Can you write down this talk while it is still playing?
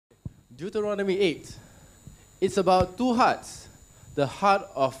Deuteronomy 8. It's about two hearts, the heart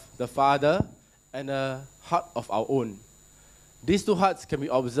of the Father and the heart of our own. These two hearts can be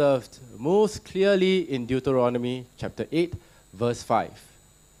observed most clearly in Deuteronomy chapter 8, verse 5.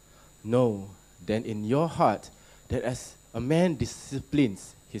 Know then in your heart that as a man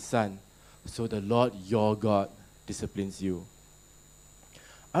disciplines his son, so the Lord your God disciplines you.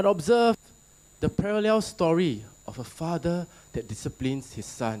 I'd observe the parallel story of a father that disciplines his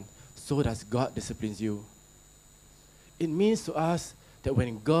son, so does God disciplines you. It means to us that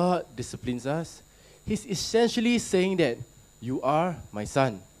when God disciplines us, He's essentially saying that you are my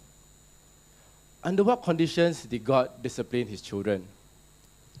son. Under what conditions did God discipline His children?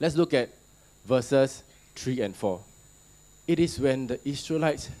 Let's look at verses 3 and 4. It is when the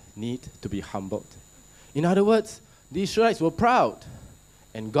Israelites need to be humbled. In other words, the Israelites were proud,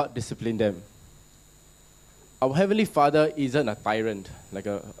 and God disciplined them. Our Heavenly Father isn't a tyrant, like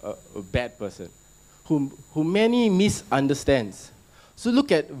a bad person, who many misunderstands. So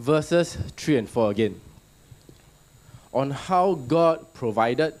look at verses 3 and 4 again. On how God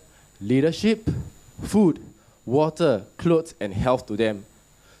provided leadership, food, water, clothes, and health to them.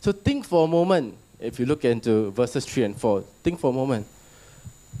 So think for a moment, if you look into verses 3 and 4, think for a moment.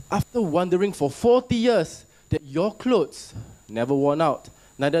 After wandering for 40 years, that your clothes never worn out,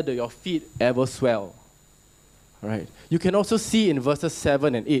 neither do your feet ever swell. Right. You can also see in verses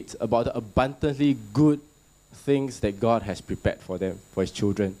 7 and 8 about the abundantly good things that God has prepared for them, for His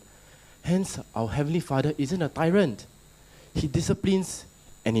children. Hence, our Heavenly Father isn't a tyrant. He disciplines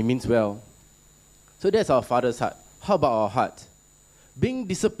and He means well. So that's our Father's heart. How about our heart? Being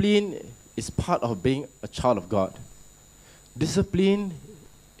disciplined is part of being a child of God. Discipline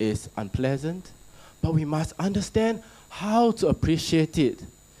is unpleasant, but we must understand how to appreciate it,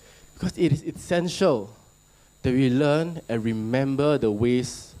 because it is essential that we learn and remember the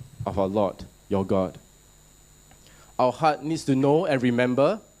ways of our Lord, your God. Our heart needs to know and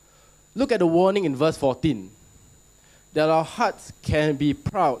remember. Look at the warning in verse 14, that our hearts can be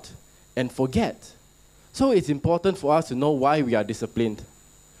proud and forget. So it's important for us to know why we are disciplined.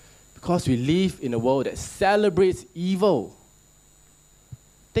 Because we live in a world that celebrates evil.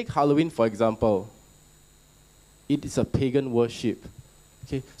 Take Halloween, for example. It is a pagan worship.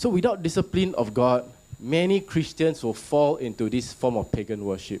 Okay? So without discipline of God, many Christians will fall into this form of pagan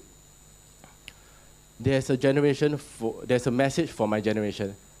worship. There's a message for my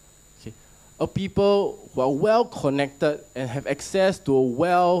generation. Okay? A people who are well connected and have access to a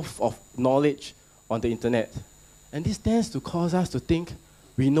wealth of knowledge on the internet. And this tends to cause us to think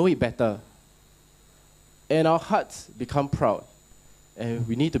we know it better. And our hearts become proud. And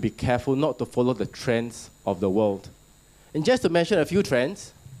we need to be careful not to follow the trends of the world. And just to mention a few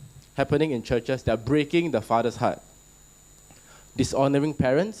trends happening in churches that are breaking the Father's heart. Dishonoring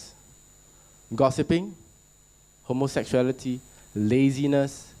parents, gossiping, homosexuality,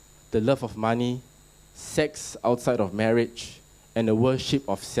 laziness, the love of money, sex outside of marriage, and the worship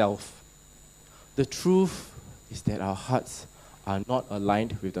of self. The truth is that our hearts are not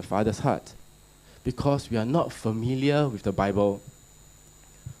aligned with the Father's heart because we are not familiar with the Bible.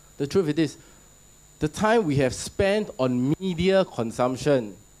 The truth is this: the time we have spent on media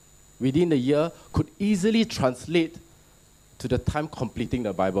consumption within the year could easily translate to the time completing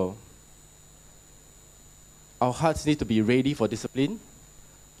the Bible. Our hearts need to be ready for discipline.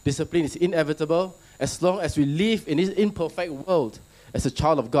 Discipline is inevitable as long as we live in this imperfect world as a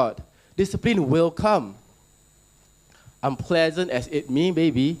child of God. Discipline will come. Unpleasant as it may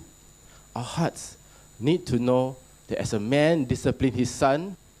be, our hearts need to know that as a man disciplines his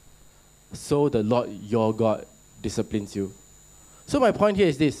son, so the Lord your God disciplines you. So my point here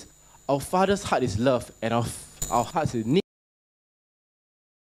is this: our Father's heart is love, and our hearts need.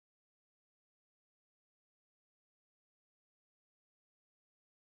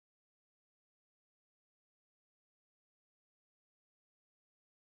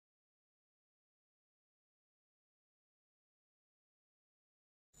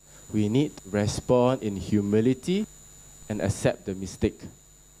 We need to respond in humility and accept the mistake.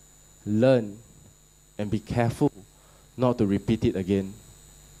 Learn and be careful not to repeat it again.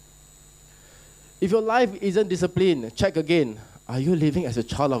 If your life isn't disciplined, check again. Are you living as a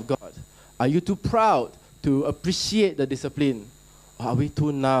child of God? Are you too proud to appreciate the discipline? Or are we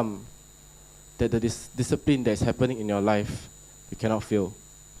too numb that the discipline that is happening in your life, you cannot feel?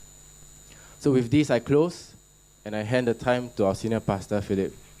 So with this, I close, and I hand the time to our senior pastor,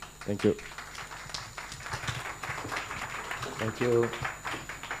 Philip. Thank you. Thank you.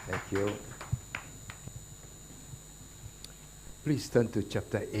 Thank you. Please turn to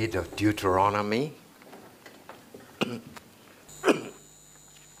chapter 8 of Deuteronomy.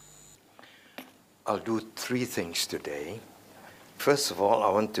 I'll do three things today. First of all, I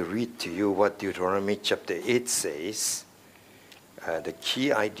want to read to you what Deuteronomy chapter 8 says. The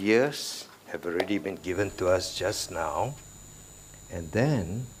key ideas have already been given to us just now. And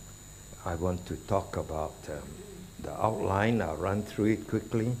then I want to talk about the outline. I'll run through it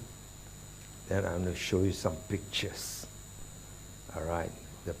quickly. Then I'm going to show you some pictures. All right.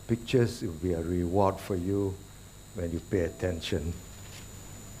 The pictures will be a reward for you when you pay attention.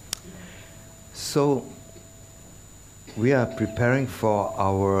 So, we are preparing for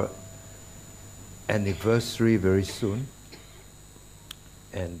our anniversary very soon.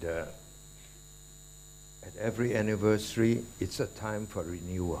 And at every anniversary, it's a time for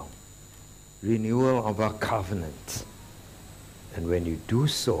renewal. Renewal of our covenant. And when you do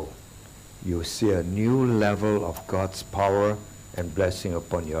so, you'll see a new level of God's power and blessing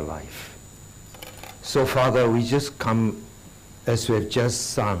upon your life. So, Father, we just come as we have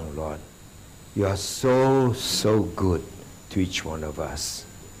just sung, Lord. You are so, so good to each one of us.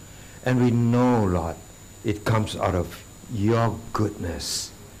 And we know, Lord, it comes out of your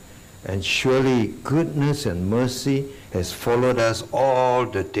goodness. And surely goodness and mercy has followed us all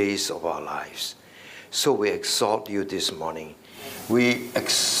the days of our lives. So we exalt you this morning. We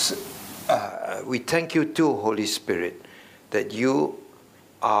thank you too, Holy Spirit, that you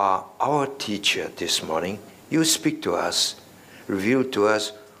are our teacher this morning. You speak to us, reveal to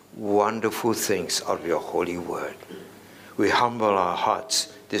us wonderful things out of your holy word. We humble our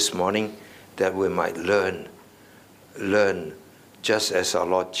hearts this morning that we might learn just as our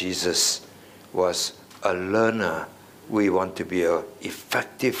Lord Jesus was a learner. We want to be an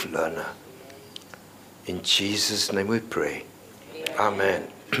effective learner. In Jesus' name we pray. Amen.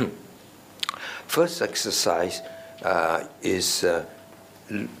 First exercise is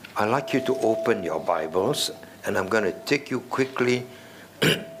I'd like you to open your Bibles, and I'm going to take you quickly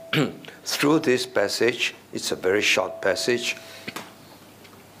through this passage. It's a very short passage.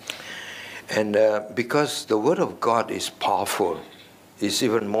 And because the Word of God is powerful, it's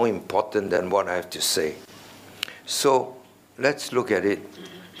even more important than what I have to say. So let's look at it.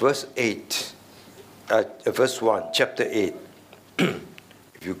 Verse 1, chapter 8.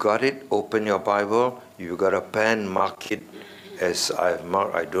 If you got it, open your Bible. If you got a pen, mark it as I've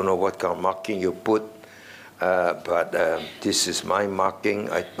marked. I don't know what kind of marking you put. But this is my marking.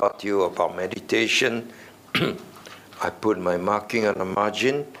 I taught you about meditation. I put my marking on the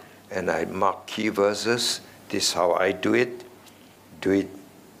margin, and I mark key verses. This is how I do it. Do it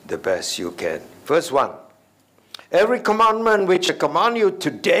the best you can. Verse 1. Every commandment which I command you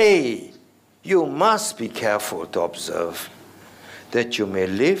today, you must be careful to observe, that you may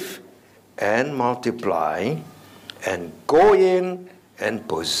live and multiply and go in and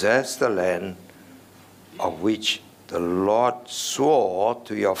possess the land of which the Lord swore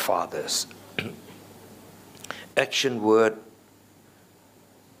to your fathers. Action word,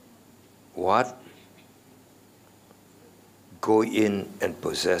 what? Go in and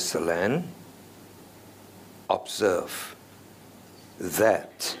possess the land. Observe.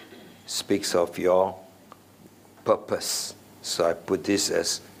 That speaks of your purpose. So I put this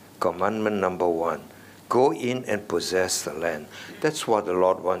as commandment number 1. Go in and possess the land. That's what the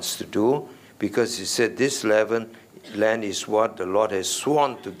Lord wants to do, because he said this land is what the Lord has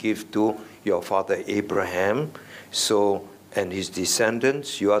sworn to give to your father Abraham. So, and his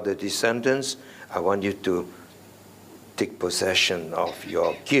descendants, you are the descendants, I want you to take possession of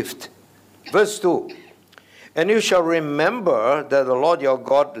your gift. Verse 2. And you shall remember that the Lord your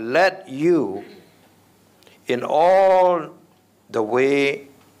God led you in all the way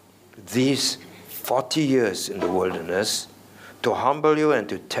these 40 years in the wilderness, to humble you and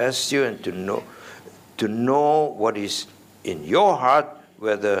to test you and to know what is in your heart,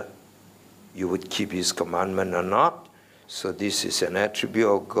 whether you would keep his commandment or not. So this is an attribute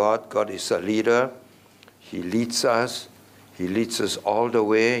of God. God is a leader. He leads us. He leads us all the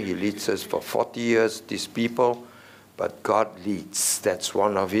way. He leads us for 40 years, these people. But God leads. That's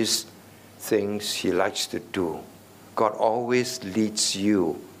one of his things he likes to do. God always leads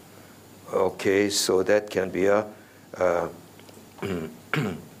you. Okay, so that can be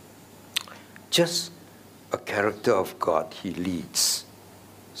just a character of God. He leads.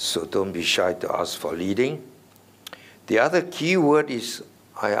 So don't be shy to ask for leading. The other key word is,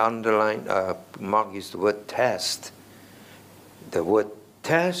 I underline, mark, is the word test. The word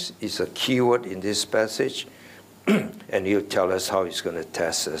test is a key word in this passage, and he'll tell us how he's going to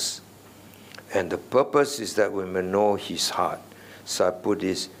test us. And the purpose is that we may know his heart. So I put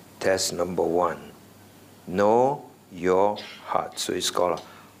this test number 1. Know your heart. So it's called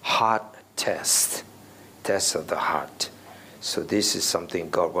a heart test. Test of the heart. So this is something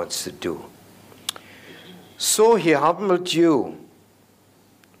God wants to do. So he humbled you,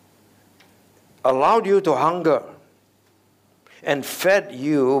 allowed you to hunger, and fed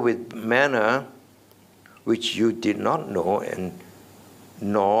you with manna which you did not know, and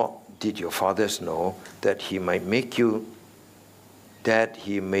nor did your fathers know, that he may make you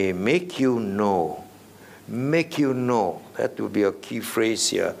know. Make you know. That will be a key phrase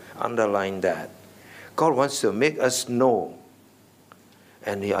here. Underline that. God wants to make us know.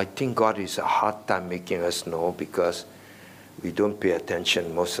 And I think God is a hard time making us know because we don't pay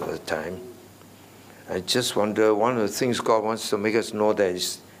attention most of the time. I just wonder, one of the things God wants to make us know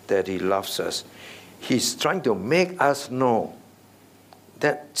that he loves us. He's trying to make us know.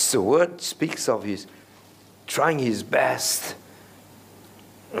 That's the word speaks of his trying his best.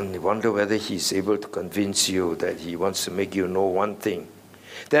 And you wonder whether he's able to convince you that he wants to make you know one thing.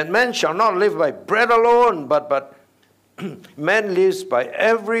 That man shall not live by bread alone, but man lives by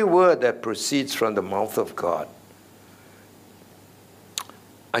every word that proceeds from the mouth of God.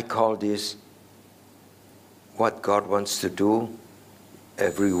 I call this what God wants to do.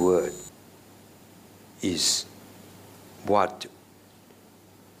 Every word is what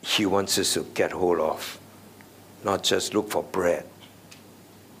he wants us to get hold of. Not just look for bread.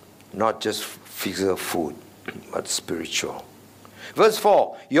 Not just physical food, but spiritual. Verse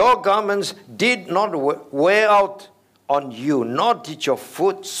 4, your garments did not wear out on you, nor did your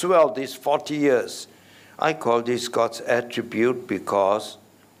foot swell these 40 years. I call this God's attribute because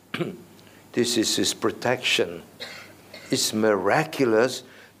this is his protection. It's miraculous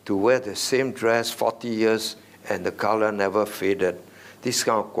to wear the same dress 40 years and the color never faded. This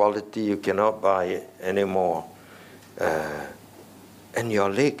kind of quality you cannot buy anymore. And your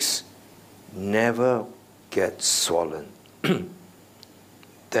legs never get swollen.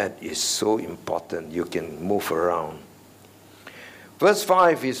 That is so important. You can move around. Verse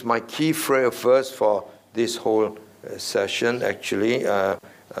 5 is my key verse for this whole session, actually.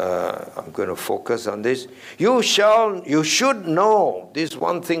 I'm going to focus on this. You should know. This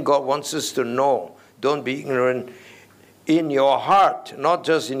one thing God wants us to know. Don't be ignorant in your heart, not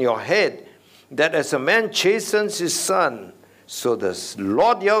just in your head, that as a man chastens his son, so the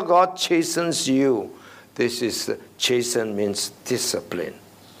Lord your God chastens you. This is chasten means discipline.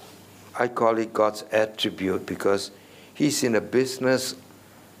 I call it God's attribute because he's in the business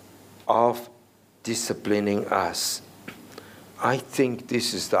of disciplining us. I think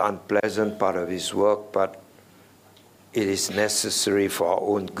this is the unpleasant part of his work, but it is necessary for our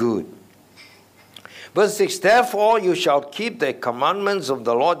own good. Verse 6, therefore you shall keep the commandments of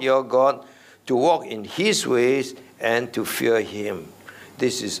the Lord your God to walk in his ways and to fear him.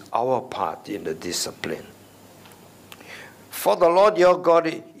 This is our part in the discipline. For the Lord your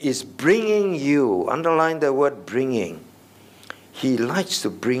God is bringing you, underline the word bringing. He likes to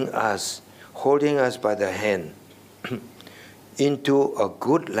bring us, holding us by the hand, into a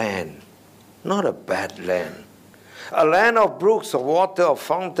good land, not a bad land. A land of brooks of water, of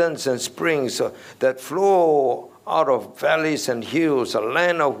fountains and springs that flow out of valleys and hills, a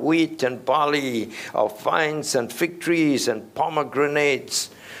land of wheat and barley, of vines and fig trees and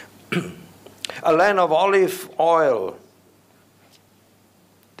pomegranates, a land of olive oil.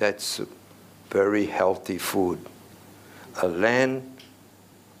 That's very healthy food. A land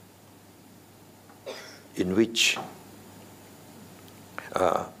in which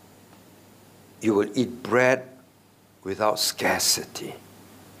you will eat bread without scarcity,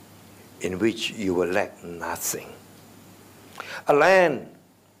 in which you will lack nothing. A land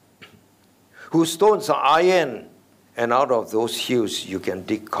whose stones are iron, and out of those hills you can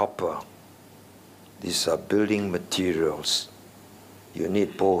dig copper. These are building materials. You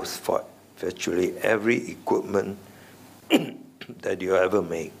need both for virtually every equipment that you ever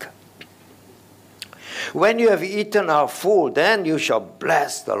make. When you have eaten our food, then you shall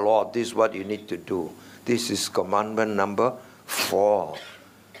bless the Lord. This is what you need to do. This is commandment number 4.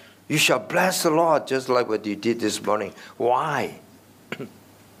 You shall bless the Lord, just like what you did this morning. Why?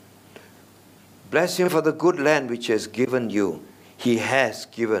 Bless him for the good land which he has given you. He has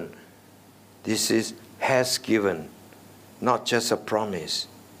given. This is has given, not just a promise.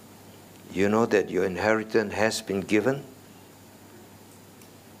 You know that your inheritance has been given?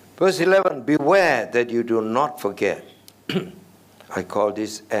 Verse 11, beware that you do not forget. I call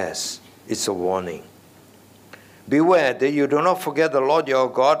this as. It's a warning. Beware that you do not forget the Lord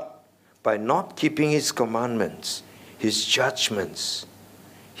your God by not keeping his commandments, his judgments,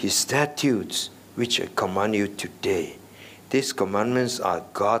 his statutes, which I command you today. These commandments are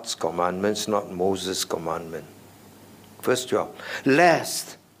God's commandments, not Moses' commandment. Verse 12,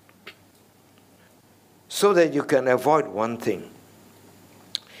 lest, so that you can avoid one thing.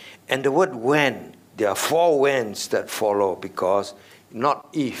 And the word when There are 4 whens that follow, because not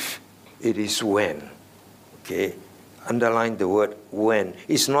if, it is when. Okay? Underline the word when.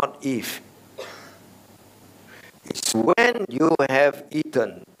 It's not if. It's when you have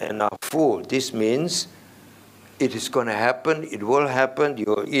eaten and are full. This means it is going to happen, it will happen, you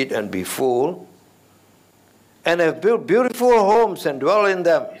will eat and be full, and have built beautiful homes and dwell in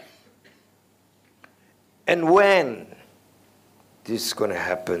them. And when this is going to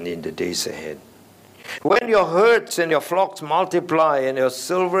happen in the days ahead. When your herds and your flocks multiply, and your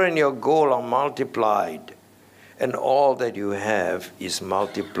silver and your gold are multiplied, and all that you have is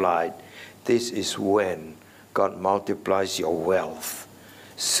multiplied. This is when God multiplies your wealth,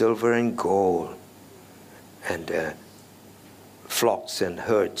 silver and gold, and flocks and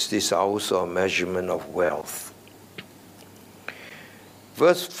herds. This is also a measurement of wealth.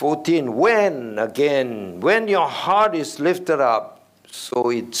 Verse 14, when your heart is lifted up. So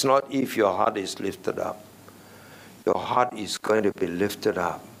it's not if your heart is lifted up. Your heart is going to be lifted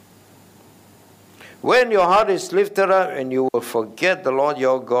up. When your heart is lifted up, and you will forget the Lord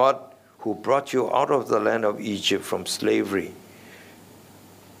your God, who brought you out of the land of Egypt from slavery,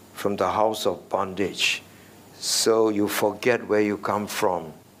 from the house of bondage. So you forget where you come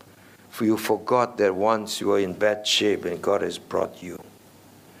from. For you forgot that once you were in bad shape and God has brought you.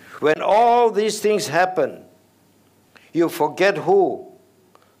 When all these things happen, you forget who?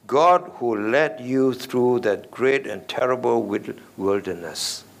 God, who led you through that great and terrible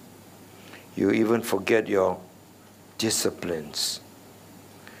wilderness. You even forget your disciplines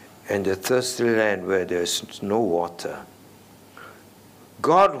and the thirsty land where there's no water.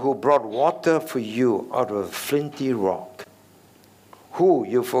 God, who brought water for you out of a flinty rock. Who?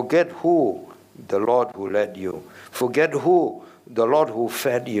 You forget who? The Lord who led you. Forget who? The Lord who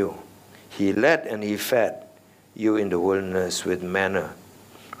fed you. He led and he fed you in the wilderness with manna,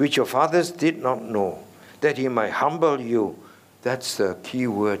 which your fathers did not know, that he might humble you. That's the key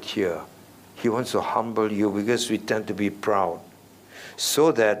word here. He wants to humble you, because we tend to be proud.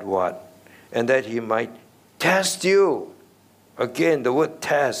 So that what? And that he might test you. Again, the word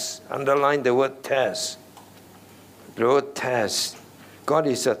test. Underline the word test. The word test. God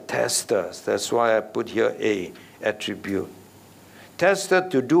is a tester. That's why I put here a attribute. Tester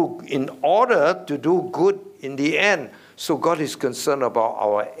to do, in order to do good in the end. So God is concerned about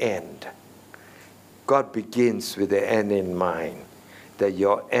our end. God begins with the end in mind. That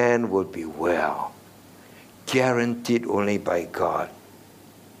your end will be well. Guaranteed only by God.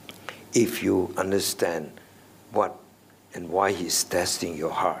 If you understand what and why he's testing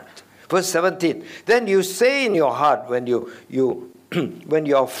your heart. Verse 17, then you say in your heart, when when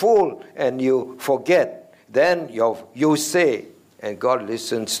you're full and you forget, then you say, and God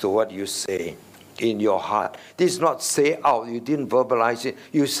listens to what you say in your heart. This is not say out, you didn't verbalize it,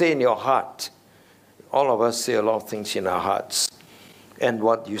 you say in your heart. All of us say a lot of things in our hearts. And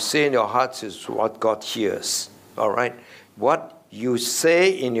what you say in your hearts is what God hears. All right? What you say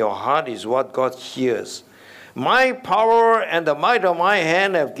in your heart is what God hears. My power and the might of my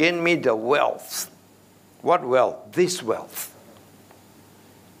hand have gained me the wealth. What wealth? This wealth.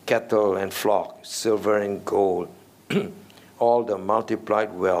 Cattle and flock, silver and gold, all the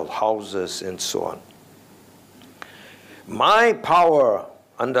multiplied wealth, houses and so on. My power,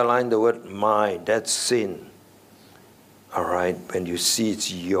 underline the word my, that's sin. All right, when you see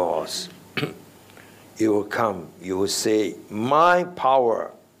it's yours, it will come. You will say, my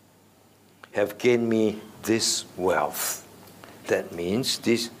power have gained me this wealth. That means,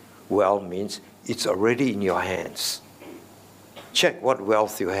 this wealth means it's already in your hands. Check what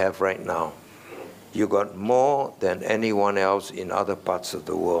wealth you have right now. You got more than anyone else in other parts of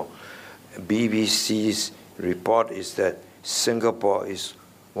the world. BBC's report is that Singapore is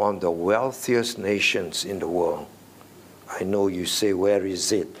one of the wealthiest nations in the world. I know you say, where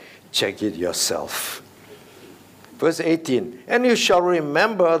is it? Check it yourself. Verse 18, and you shall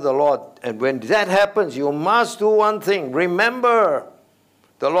remember the Lord. And when that happens, you must do one thing. Remember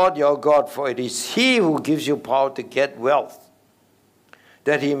the Lord your God, for it is he who gives you power to get wealth,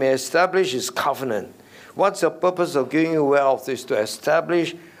 that he may establish his covenant. What's the purpose of giving you wealth? Is to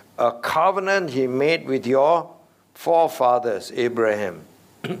establish a covenant he made with your forefathers, Abraham.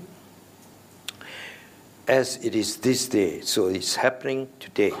 As it is this day. So it's happening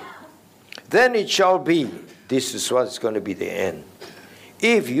today. Then it shall be, this is what's going to be the end.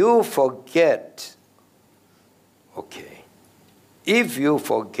 If you forget, okay, if you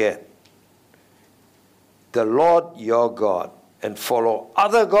forget the Lord your God and follow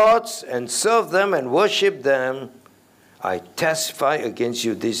other gods and serve them and worship them, I testify against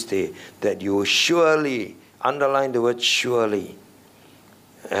you this day that you will surely, underline the word surely,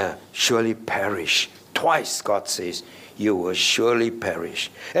 surely perish. Twice God says, you will surely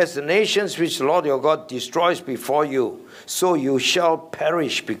perish. As the nations which the Lord your God destroys before you, so you shall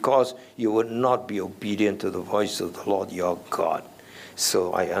perish, because you would not be obedient to the voice of the Lord your God.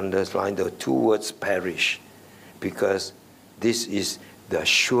 So I underline the two words perish, because this is the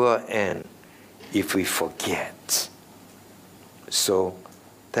sure end if we forget. So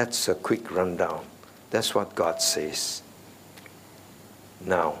that's a quick rundown. That's what God says.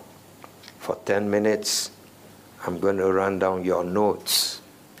 Now, for 10 minutes, I'm going to run down your notes.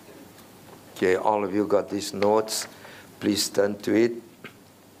 Okay, all of you got these notes. Please turn to it.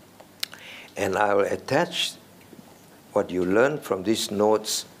 And I will attach what you learned from these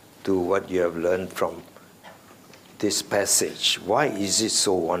notes to what you have learned from this passage. Why is it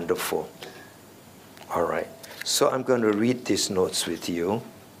so wonderful? All right. So I'm going to read these notes with you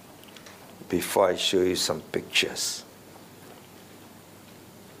before I show you some pictures.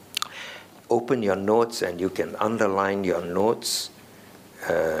 Open your notes and you can underline your notes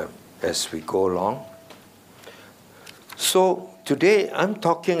as we go along. So today I'm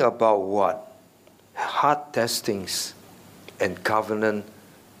talking about what? Heart testings and covenant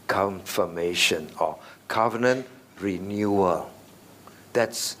confirmation, or covenant renewal.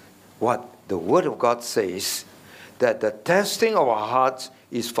 That's what the Word of God says, that the testing of our hearts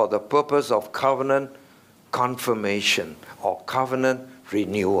is for the purpose of covenant confirmation or covenant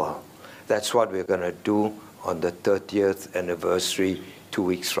renewal. That's what we're going to do on the 30th anniversary 2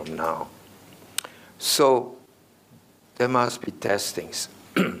 weeks from now. So there must be testings.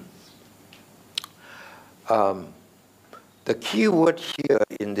 The key word here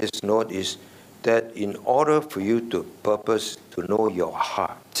in this note is that in order for you to purpose to know your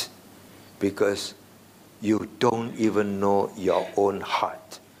heart, because you don't even know your own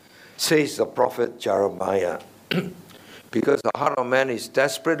heart, says the prophet Jeremiah. Because the heart of man is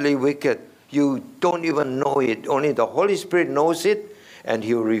desperately wicked. You don't even know it. Only the Holy Spirit knows it, and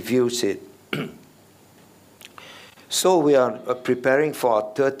He reveals it. So we are preparing for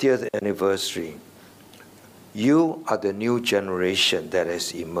our 30th anniversary. You are the new generation that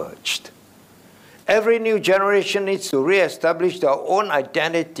has emerged. Every new generation needs to reestablish their own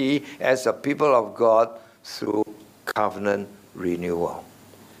identity as a people of God through covenant renewal.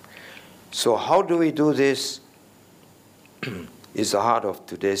 So how do we do this? Is the heart of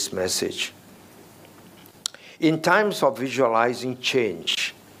today's message. In times of visualizing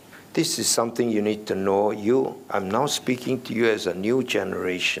change, this is something you need to know. I'm now speaking to you as a new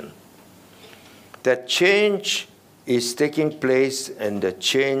generation. That change is taking place, and the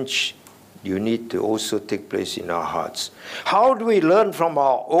change you need to also take place in our hearts. How do we learn from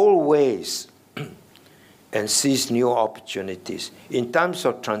our old ways and seize new opportunities? In times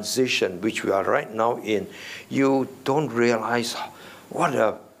of transition, which we are right now in, you don't realize what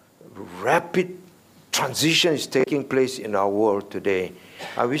a rapid transition is taking place in our world today.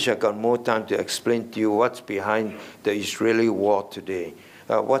 I wish I got more time to explain to you what's behind the Israeli war today.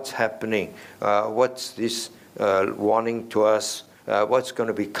 What's happening? What's this warning to us? What's going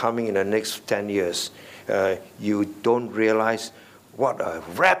to be coming in the next 10 years? You don't realize what a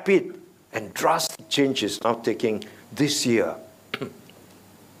rapid and drastic change is now taking this year,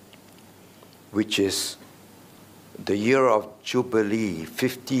 which is the year of Jubilee,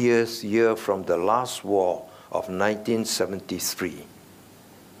 50 year from the last war of 1973.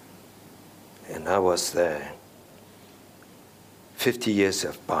 And I was there. 50 years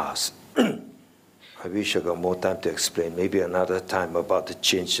have passed. I wish I got more time to explain, maybe another time, about the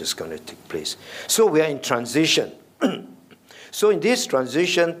change that's going to take place. So we are in transition. So in this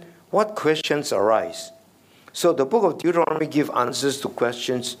transition, what questions arise? So the book of Deuteronomy gives answers to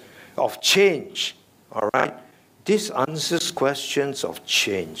questions of change, all right? This answers questions of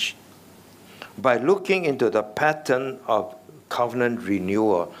change by looking into the pattern of covenant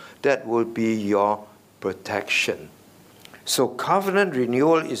renewal. That will be your protection. So covenant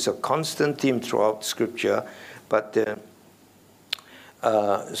renewal is a constant theme throughout Scripture, but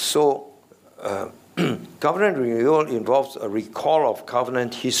covenant renewal involves a recall of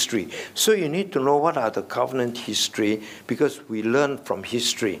covenant history. So you need to know what are the covenant history, because we learn from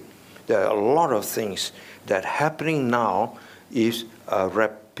history. There are a lot of things that happening now is a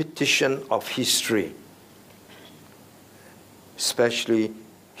repetition of history, especially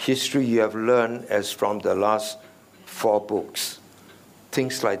history you have learned as from the last 4 books.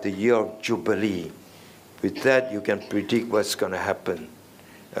 Things like the year of Jubilee. With that, you can predict what's going to happen.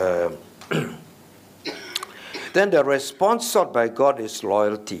 Then the response sought by God is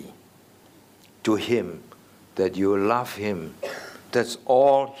loyalty to Him, that you love Him. That's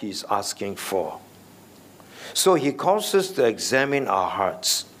all He's asking for. So he calls us to examine our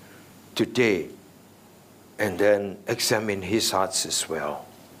hearts today and then examine his hearts as well.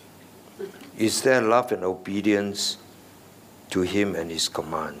 Is there love and obedience to him and his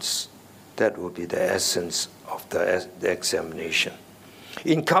commands? That will be the essence of the examination.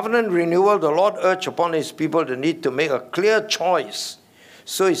 In covenant renewal, the Lord urged upon his people the need to make a clear choice.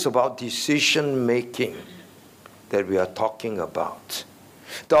 So it's about decision making that we are talking about.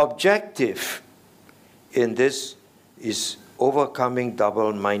 The objective in this is overcoming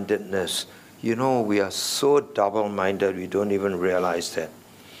double-mindedness. You know, we are so double-minded, we don't even realize that.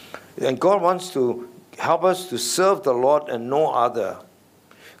 And God wants to help us to serve the Lord and no other.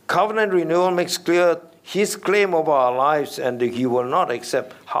 Covenant renewal makes clear his claim over our lives, and he will not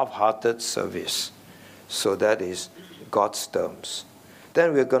accept half-hearted service. So that is God's terms.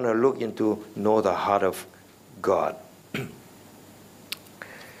 Then we're going to look into know the heart of God.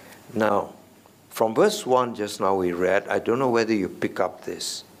 Now, from verse 1 just now we read, I don't know whether you pick up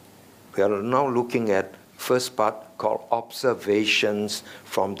this. We are now looking at first part called observations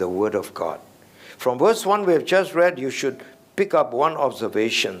from the Word of God. From verse 1 we have just read, you should pick up one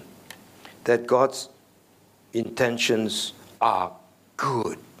observation, that God's intentions are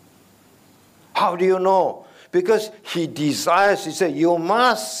good. How do you know? Because he desires, he said, you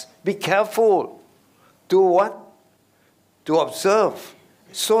must be careful to what? To observe.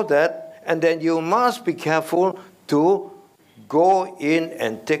 So that, and then you must be careful to go in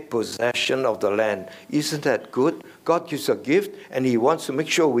and take possession of the land. Isn't that good? God gives a gift and he wants to make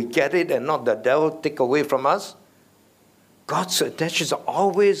sure we get it and not the devil take away from us. God's intentions are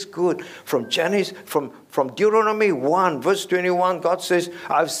always good. From Deuteronomy 1, verse 21, God says,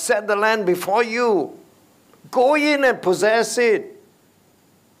 I've set the land before you. Go in and possess it.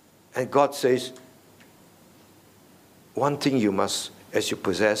 And God says, one thing you must, as you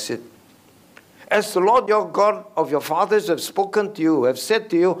possess it, as the Lord your God of your fathers have spoken to you, have said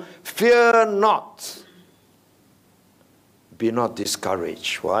to you, fear not. Be not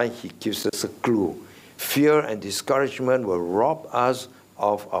discouraged. Why? He gives us a clue. Fear and discouragement will rob us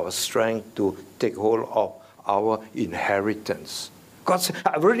of our strength to take hold of our inheritance. God said,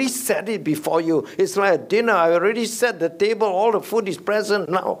 I've already set it before you. It's like a dinner. I already set the table. All the food is present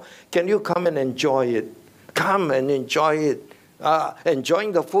now. Can you come and enjoy it? Come and enjoy it.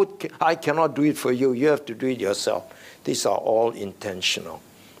 Enjoying the food, I cannot do it for you. You have to do it yourself. These are all intentional.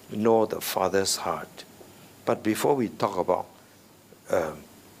 Know the Father's heart. But before we talk about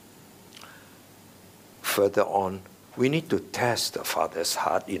further on, we need to test the Father's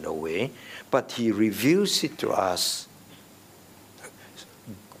heart in a way, but he reveals it to us.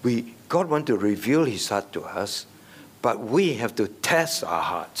 God wants to reveal his heart to us, but we have to test our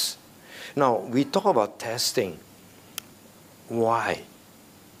hearts. Now, we talk about testing. Why?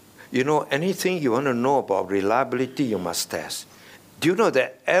 You know, anything you want to know about reliability, you must test. Do you know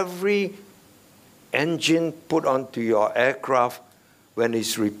that every engine put onto your aircraft, when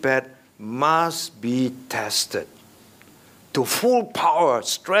it's repaired, must be tested to full power,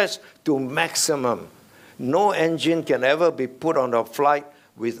 stress to maximum. No engine can ever be put on a flight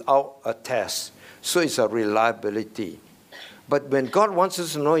without a test. So it's a reliability. But when God wants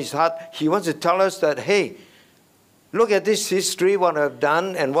us to know his heart, he wants to tell us that, hey, look at this history, what I've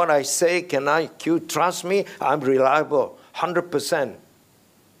done and what I say. Can you trust me? I'm reliable, 100%.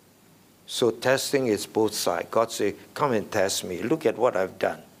 So testing is both sides. God says, come and test me. Look at what I've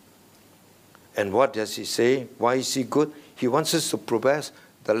done. And what does he say? Why is he good? He wants us to possess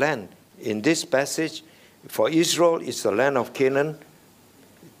the land. In this passage, for Israel, it's the land of Canaan,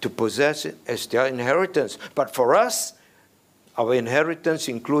 to possess it as their inheritance. But for us, our inheritance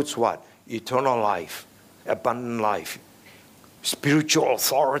includes what? Eternal life, abundant life, spiritual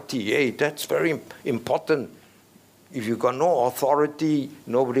authority. Hey, that's very important. If you got no authority,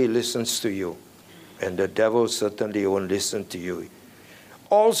 nobody listens to you. And the devil certainly won't listen to you.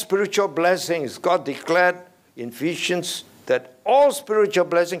 All spiritual blessings, God declared in Ephesians that all spiritual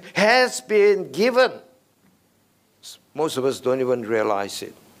blessing has been given. Most of us don't even realize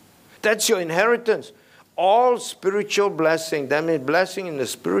it. That's your inheritance. All spiritual blessing, that means blessing in the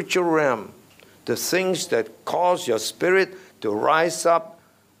spiritual realm. The things that cause your spirit to rise up,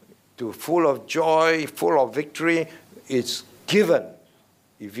 to full of joy, full of victory, it's given.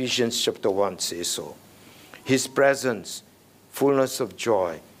 Ephesians chapter 1 says so. His presence, fullness of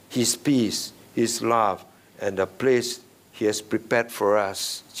joy, his peace, his love, and the place he has prepared for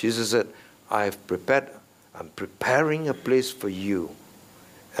us. Jesus said, I'm preparing a place for you,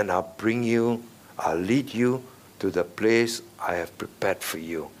 and I'll lead you to the place I have prepared for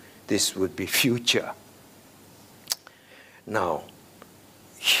you. This would be future. Now,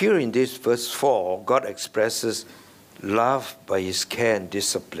 here in this verse 4, God expresses love by his care and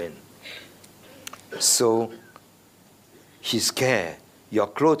discipline. So, his care, your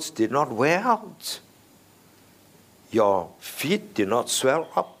clothes did not wear out. Your feet did not swell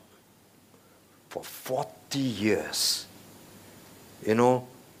up for 40 years. You know,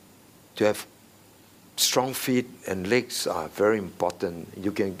 to have strong feet and legs are very important.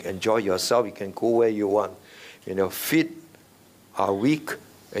 You can enjoy yourself, you can go where you want. When your feet are weak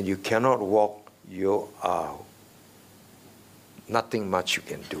and you cannot walk, you are nothing much you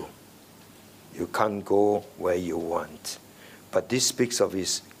can do. You can't go where you want. But this speaks of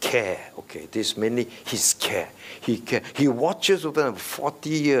his care. Okay, this mainly his care. He watches over them 40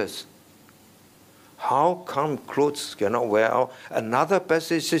 years. How come clothes cannot wear out? Another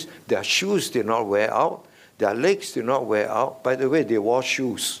passage says their shoes did not wear out. Their legs did not wear out. By the way, they wore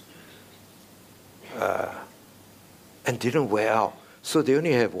shoes. And didn't wear out. So they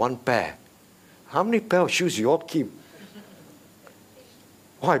only have one pair. How many pair of shoes you all keep?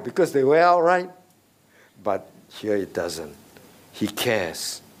 Why? Because they wear out, right? But here it doesn't. He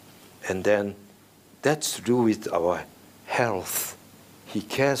cares. And then that's to do with our health. He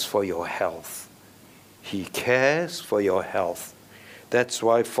cares for your health. He cares for your health. That's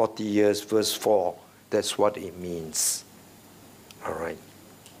why 40 years, verse 4, that's what it means. All right.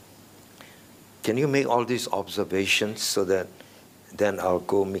 Can you make all these observations so that then I'll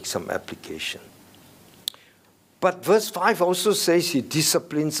go make some application? But verse 5 also says he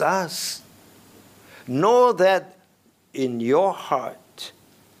disciplines us. Know that in your heart,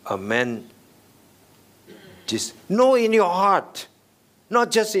 a man, know in your heart, not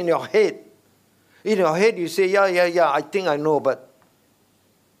just in your head. In your head you say, yeah, I think I know, but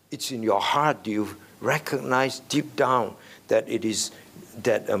it's in your heart you recognize deep down that it is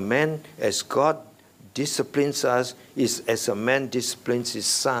that a man, as God disciplines us, is as a man disciplines his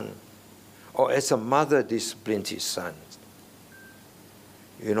son, or as a mother disciplines his son.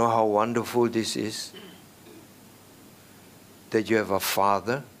 You know how wonderful this is? That you have a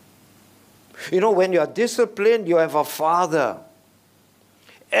father. You know, when you are disciplined, you have a father.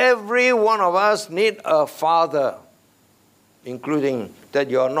 Every one of us need a father, including that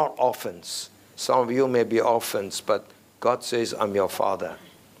you are not orphans. Some of you may be orphans, but God says, I'm your father.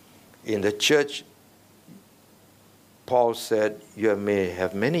 In the church, Paul said, you may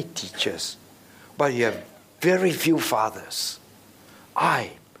have many teachers, but you have very few fathers.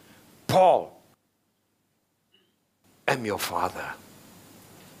 I, Paul, am your father.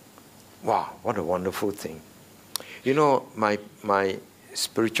 Wow, what a wonderful thing. You know, my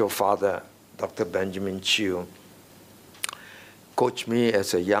spiritual father, Dr. Benjamin Chew, coached me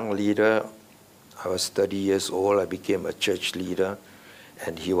as a young leader. I was 30 years old. I became a church leader,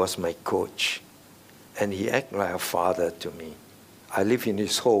 and he was my coach. And he acted like a father to me. I live in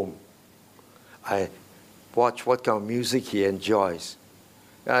his home. I watch what kind of music he enjoys.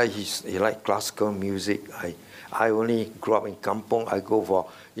 He likes classical music. I only grew up in Kampong. I go for,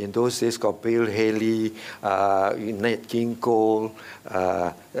 in those days, called Bill Haley, Nat King Cole,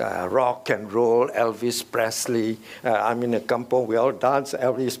 rock and roll, Elvis Presley. I'm in a Kampong. We all dance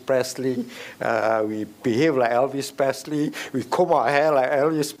Elvis Presley. We behave like Elvis Presley. We comb our hair like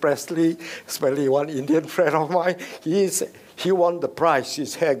Elvis Presley. Especially one Indian friend of mine. He won the prize.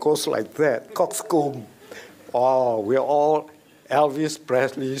 His hair goes like that, coxcomb. Oh, we're all Elvis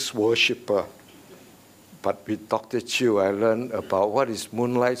Presley's worshipper. But with Dr. Chew, I learned about what is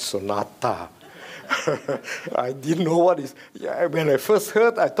Moonlight Sonata. I didn't know what is. Yeah, when I first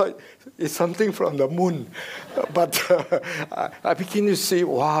heard, I thought it's something from the moon. But I began to see,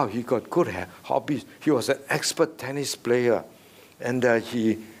 wow, he got good hobbies. He was an expert tennis player, and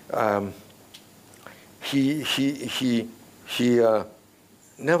he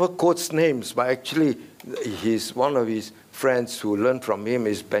never quotes names, but actually, one of his friends who learned from him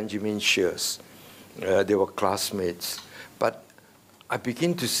is Benjamin Shears. They were classmates. But I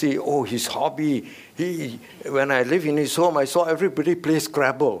begin to see, his hobby. When I live in his home, I saw everybody play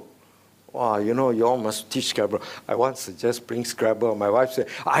Scrabble. Wow, you know, you all must teach Scrabble. I once just bring Scrabble. My wife said,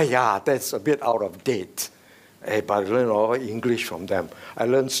 that's a bit out of date. But I learned all English from them. I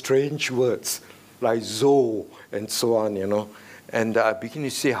learned strange words like Zoe and so on, you know. And I begin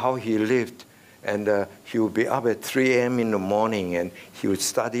to see how he lived. And he would be up at 3 a.m. in the morning, and he would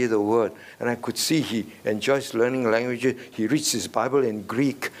study the Word. And I could see he enjoys learning languages. He reads his Bible in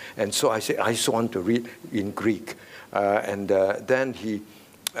Greek. And so I said, I just want to read in Greek. Then he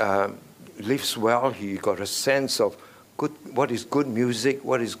lives well. He got a sense of what is good music,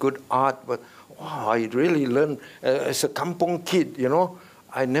 what is good art. But wow, I really learned as a Kampong kid, you know.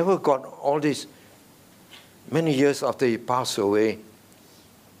 I never got all this. Many years after he passed away,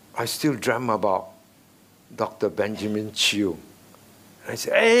 I still dream about Dr. Benjamin Chew. I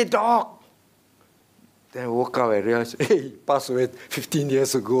said, hey, Doc. Then I woke up and realized, hey, he passed away 15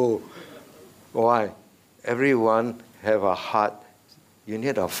 years ago. Why? Everyone have a heart. You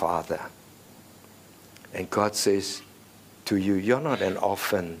need a father. And God says to you, you're not an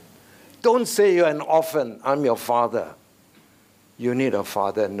orphan. Don't say you're an orphan. I'm your father. You need a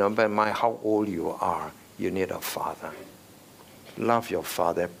father. No matter how old you are, you need a father. Love your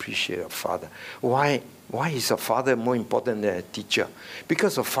father. Appreciate your father. Why is a father more important than a teacher?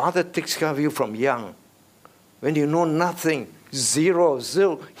 Because a father takes care of you from young. When you know nothing, zero,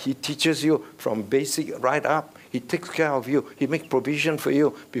 he teaches you from basic right up. He takes care of you. He makes provision for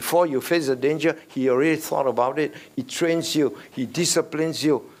you. Before you face a danger, he already thought about it. He trains you. He disciplines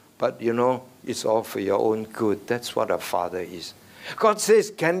you. But you know, it's all for your own good. That's what a father is. God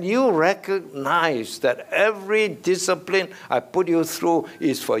says, can you recognize that every discipline I put you through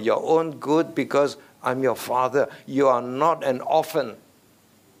is for your own good because I'm your father? You are not an orphan.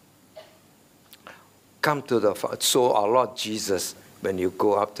 Come to the Father. So our Lord Jesus, when you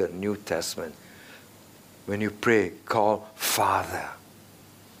go up to the New Testament, when you pray, call Father.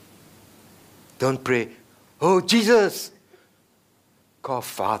 Don't pray, oh Jesus. Call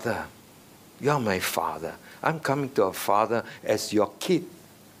Father. You're my Father. I'm coming to a Father as your kid.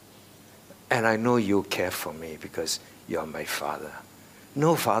 And I know you care for me because you're my Father.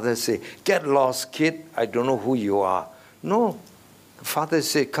 No father say, get lost, kid. I don't know who you are. No. Father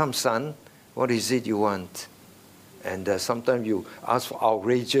say, come, son. What is it you want? And sometimes you ask for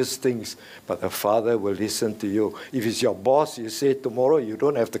outrageous things, but the father will listen to you. If it's your boss, you say, tomorrow you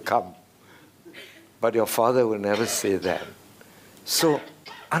don't have to come. But your father will never say that. So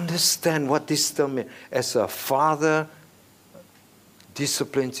understand what this term means. As a father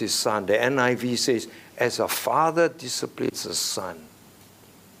disciplines his son, the NIV says, as a father disciplines a son.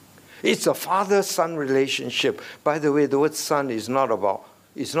 It's a father-son relationship. By the way, the word son is not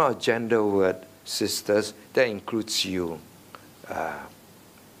a gender word, sisters. That includes you.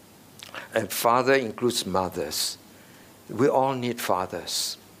 And father includes mothers. We all need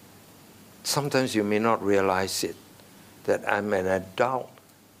fathers. Sometimes you may not realize it, that I'm an adult,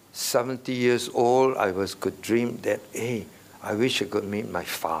 70 years old, I could dream that, hey, I wish I could meet my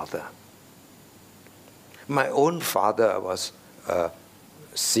father. My own father was a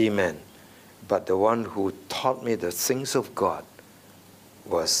seaman, but the one who taught me the things of God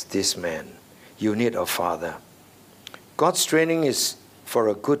was this man. You need a father. God's training is for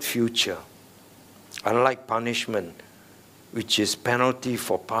a good future. Unlike punishment, which is penalty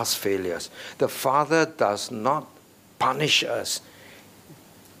for past failures, the Father does not punish us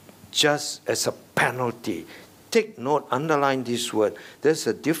just as a penalty. Take note, underline this word. There's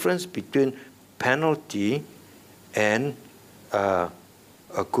a difference between penalty and a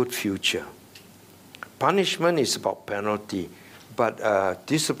good future. Punishment is about penalty, but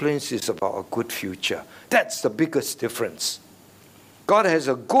discipline is about a good future. That's the biggest difference. God has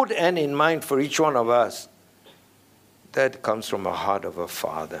a good end in mind for each one of us. That comes from the heart of a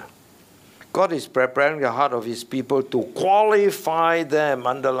father. God is preparing the heart of his people to qualify them,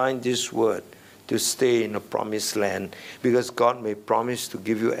 underline this word, to stay in the promised land. Because God may promise to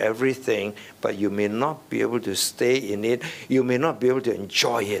give you everything, but you may not be able to stay in it. You may not be able to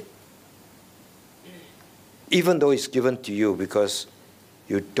enjoy it. Even though it's given to you, because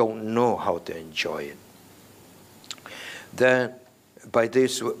you don't know how to enjoy it. Then, by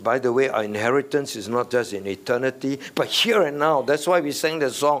the way, our inheritance is not just in eternity, but here and now. That's why we sang the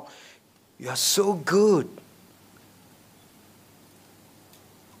song, you are so good.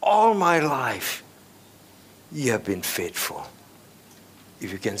 All my life, you have been faithful.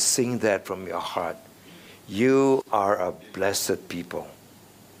 If you can sing that from your heart, you are a blessed people.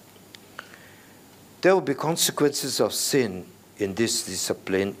 There will be consequences of sin in this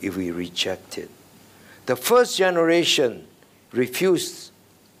discipline if we reject it. The first generation refused,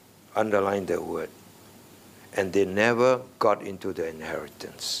 underline that word, and they never got into the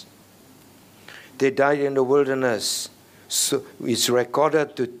inheritance. They died in the wilderness. So it's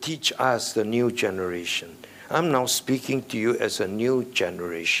recorded to teach us, the new generation. I'm now speaking to you as a new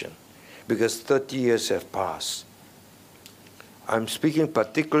generation because 30 years have passed. I'm speaking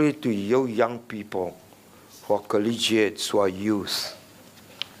particularly to you young people who are collegiates, who are youth.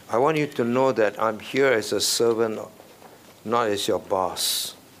 I want you to know that I'm here as a servant, not as your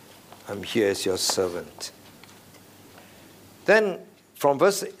boss. I'm here as your servant. Then from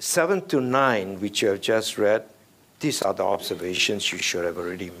verse 7 to 9, which you have just read, these are the observations you should have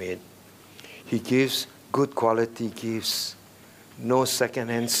already made. He gives good quality gifts, no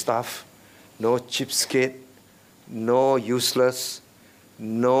second-hand stuff, no cheapskate, no useless,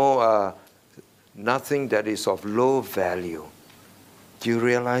 nothing that is of low value. Do you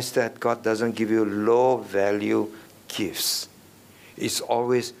realize that God doesn't give you low value gifts? It's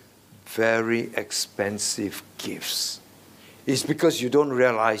always very expensive gifts. It's because you don't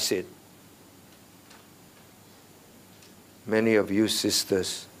realize it. Many of you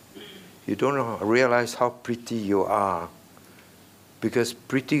sisters, you don't realize how pretty you are, because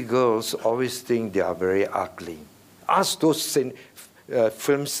pretty girls always think they are very ugly. Ask those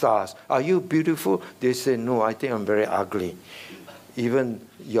film stars, are you beautiful? They say, no, I think I'm very ugly. Even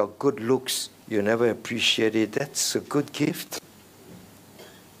your good looks, you never appreciate it. That's a good gift.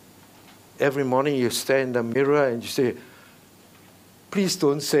 Every morning you stare in the mirror and you say, please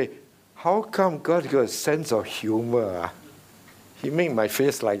don't say, how come God got a sense of humor? He made my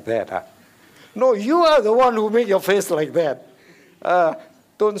face like that. No, you are the one who made your face like that.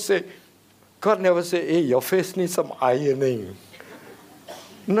 Don't say, God never say, hey, your face needs some ironing.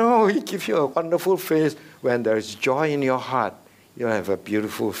 No, He gives you a wonderful face. When there is joy in your heart, you have a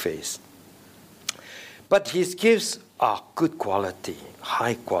beautiful face. But His gifts are good quality,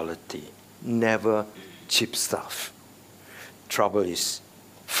 high quality, never cheap stuff. Trouble is,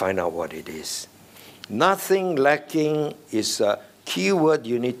 find out what it is. Nothing lacking is a key word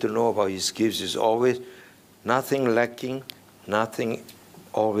you need to know about His gifts. Is always nothing lacking, nothing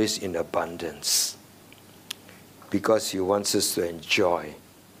always in abundance. Because He wants us to enjoy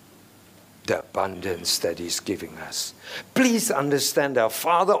the abundance that He's giving us. Please understand that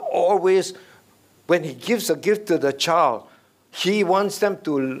Father always, when He gives a gift to the child, He wants them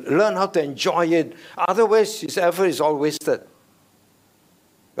to learn how to enjoy it. Otherwise, His effort is all wasted.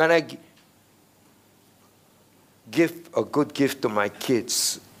 When I give a good gift to my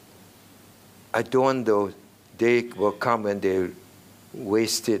kids, I don't want the day will come when they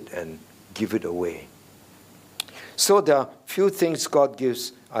waste it and give it away. So there are few things God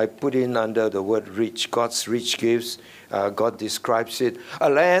gives. I put in under the word rich. God's rich gifts. God describes it. A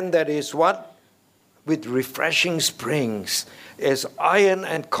land that is what? With refreshing springs. As iron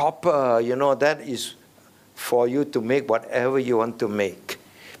and copper. You know, that is for you to make whatever you want to make.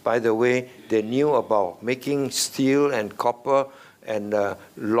 By the way, they knew about making steel and copper and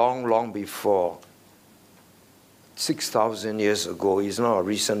long before. 6,000 years ago. It's not a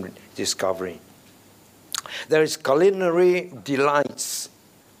recent discovery. There is culinary delights.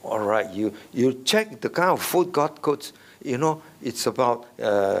 All right, you check the kind of food God cooks. You know, it's about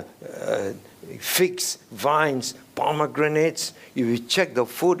figs, vines, pomegranates. If you check the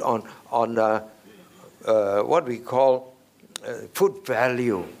food on what we call food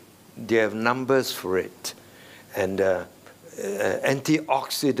value, they have numbers for it. And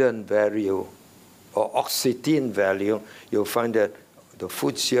antioxidant value or oxytocin value, you'll find that the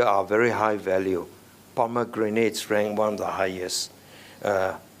foods here are very high value. Pomegranates rank one of the highest.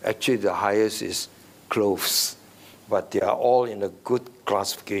 Actually, the highest is cloves, but they are all in a good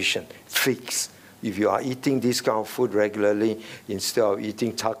classification. Figs. If you are eating this kind of food regularly, instead of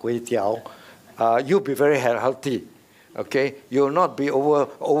eating char kway teow, you'll be very healthy. Okay, you will not be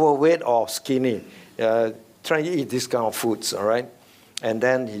overweight or skinny. Try to eat this kind of foods. All right, and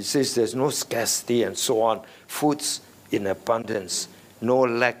then he says there's no scarcity and so on. Foods in abundance, no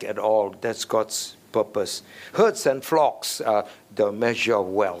lack at all. That's God's purpose. Herds and flocks are the measure of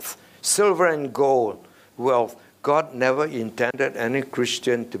wealth. Silver and gold, wealth. God never intended any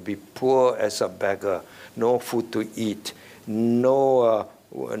Christian to be poor as a beggar. No food to eat. Not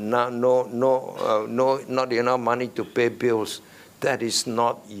enough money to pay bills. That is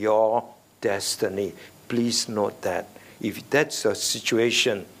not your destiny. Please note that. If that's a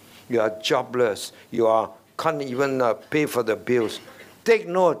situation, you are jobless, can't even pay for the bills, take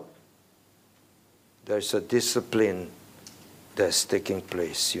note. There's a discipline that's taking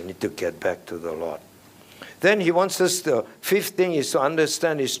place. You need to get back to the Lord. Then he wants us, the fifth thing is to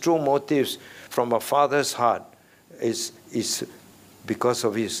understand his true motives from a father's heart. Is because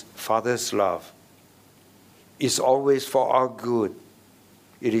of his father's love. It's always for our good.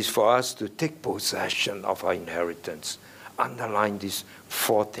 It is for us to take possession of our inheritance. Underline these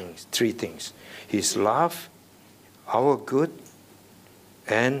three things. His love, our good,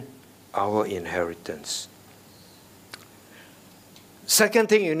 and our inheritance. Second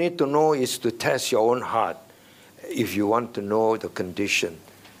thing you need to know is to test your own heart. If you want to know the condition,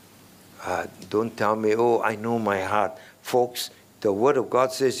 don't tell me, oh, I know my heart. Folks, the Word of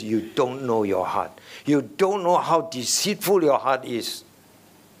God says you don't know your heart. You don't know how deceitful your heart is.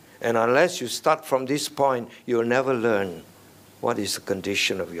 And unless you start from this point, you'll never learn what is the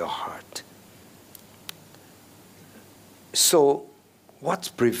condition of your heart. So, what's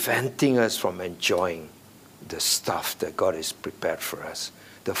preventing us from enjoying the stuff that God has prepared for us.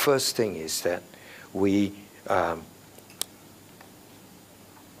 The first thing is that we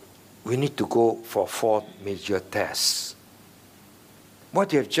need to go for 4 major tests.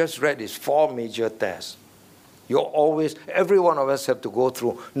 What you have just read is 4 major tests. Every one of us have to go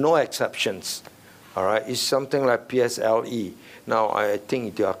through, no exceptions. All right, it's something like PSLE. Now, I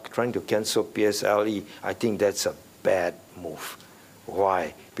think if you are trying to cancel PSLE, I think that's a bad move.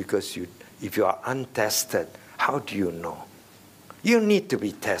 Why? Because if you are untested, how do you know? You need to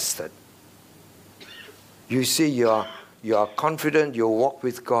be tested. You see, you are confident, you walk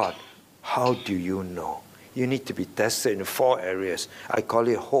with God. How do you know? You need to be tested in 4 areas. I call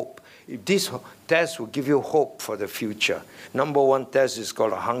it hope. This test will give you hope for the future. Number 1 test is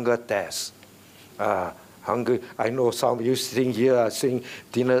called a hunger test. Hungry. I know some of you sitting here are saying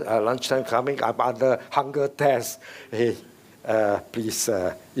dinner, lunchtime coming. I'm under hunger test. Hey, please,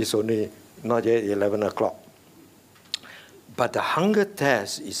 it's only not yet 11 o'clock. But the hunger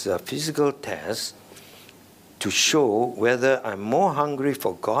test is a physical test to show whether I'm more hungry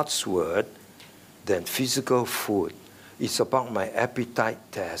for God's word than physical food. It's about my appetite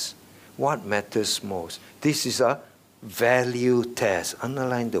test. What matters most? This is a value test.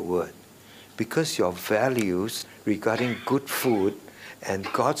 Underline the word. Because your values regarding good food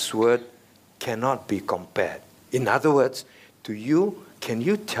and God's word cannot be compared. In other words, can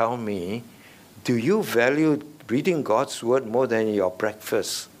you tell me, do you value reading God's word more than your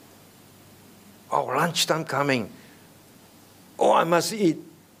breakfast? Oh, lunchtime coming. Oh, I must eat.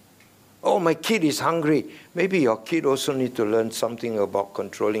 Oh, my kid is hungry. Maybe your kid also needs to learn something about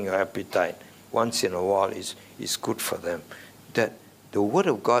controlling your appetite. Once in a while is good for them. That the word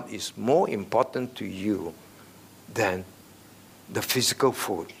of God is more important to you than the physical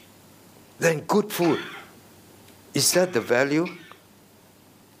food, than good food. Is that the value?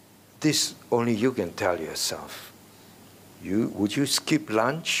 This only you can tell yourself. Would you skip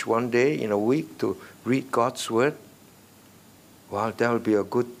lunch one day in a week to read God's word? Well, that will be a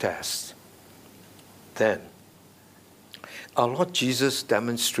good test. Then, our Lord Jesus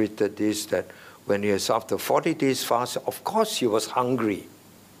demonstrated this, that when he was after 40 days fast, of course he was hungry.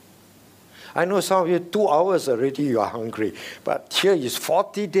 I know some of you, 2 hours already you are hungry. But here is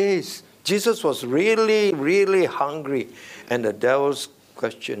 40 days. Jesus was really, really hungry. And the devil's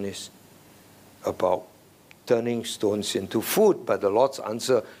question is about turning stones into food. But the Lord's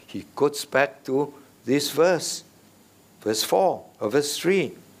answer, he goes back to this verse. Verse 4 or verse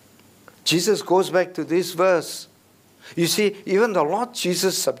 3. Jesus goes back to this verse. You see, even the Lord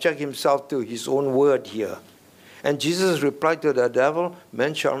Jesus subject himself to his own word here. And Jesus replied to the devil,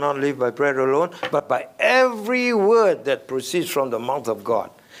 man shall not live by bread alone, but by every word that proceeds from the mouth of God.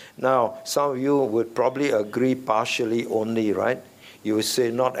 Now, some of you would probably agree partially only, right? You would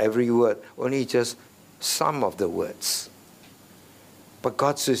say not every word, only just some of the words. But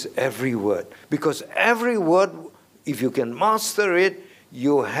God says every word. Because every word, if you can master it,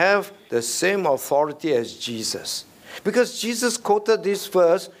 you have the same authority as Jesus. Because Jesus quoted this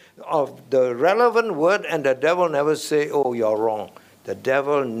verse of the relevant word and the devil never say, oh, you're wrong. The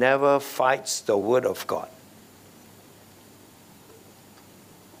devil never fights the word of God.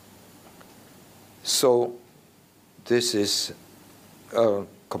 So this is a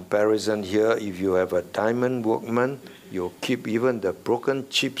comparison here. If you have a diamond workman, you keep even the broken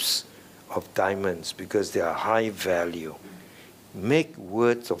chips of diamonds because they are high value. Make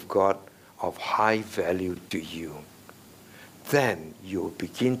words of God of high value to you. Then you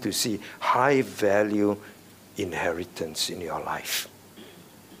begin to see high value inheritance in your life.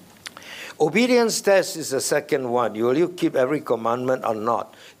 Obedience test is the second one. Will you keep every commandment or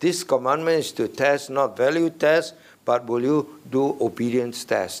not? This commandment is to test, not value test, but will you do obedience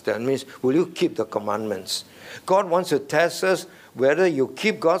test? That means, will you keep the commandments? God wants to test us whether you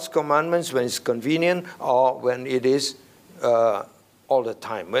keep God's commandments when it's convenient or when it is all the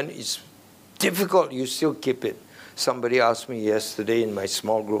time. When it's difficult, you still keep it. Somebody asked me yesterday in my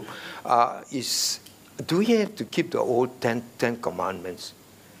small group, do we have to keep the old 10 commandments?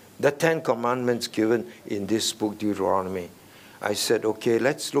 The 10 commandments given in this book, Deuteronomy. I said, okay,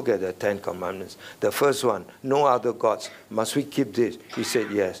 let's look at the 10 commandments. The first one, no other gods. Must we keep this? He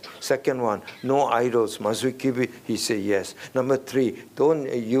said, yes. Second one, no idols. Must we keep it? He said, yes. Number 3,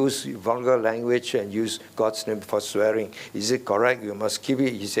 don't use vulgar language and use God's name for swearing. Is it correct? You must keep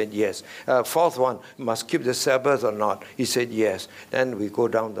it? He said, yes. Fourth one, must keep the Sabbath or not? He said, yes. Then we go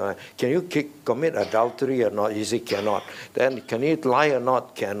down the line. Can you commit adultery or not? He said, cannot. Then can you lie or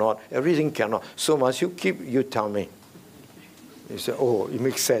not? Cannot. Everything cannot. So must you keep? You tell me. You say, oh, it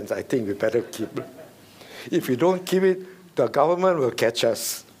makes sense. I think we better keep it. If we don't keep it, the government will catch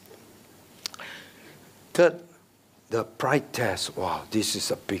us. Third, the pride test. Wow, this is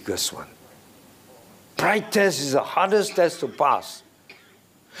the biggest one. Pride test is the hardest test to pass.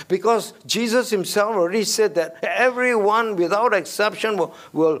 Because Jesus himself already said that everyone without exception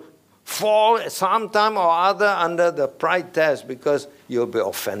will fall sometime or other under the pride test because you'll be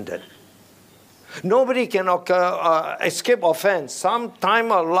offended. Nobody can escape offense.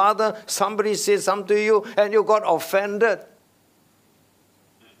 Sometime or other somebody says something to you and you got offended.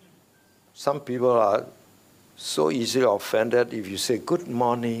 Some people are so easily offended. If you say good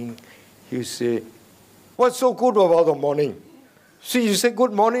morning, you say, what's so good about the morning? See, you say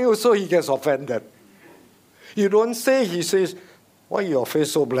good morning also, he gets offended. You don't say, he says, why your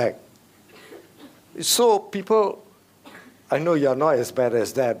face so black? So people, I know you're not as bad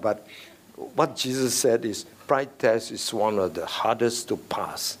as that, but what Jesus said is pride test is one of the hardest to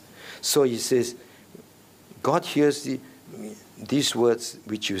pass. So he says, God hears these words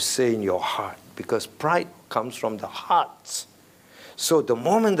which you say in your heart, because pride comes from the heart. So the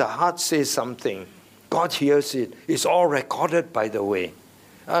moment the heart says something, God hears it. It's all recorded, by the way.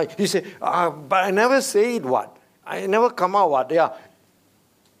 You say, but I never say it, what? I never come out, what? Yeah.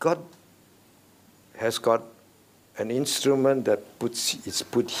 God has got an instrument that it's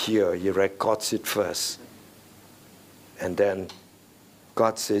put here. He records it first. And then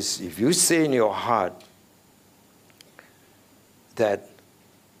God says, if you say in your heart that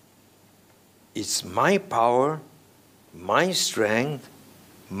it's my power, my strength,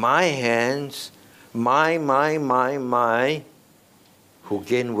 my hands, my, who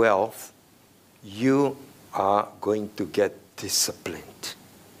gain wealth, you are going to get disciplined.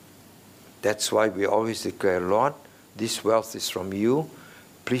 That's why we always declare, Lord, this wealth is from you.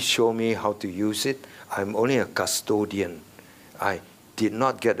 Please show me how to use it. I'm only a custodian. I did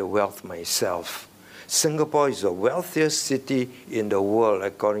not get the wealth myself. Singapore is the wealthiest city in the world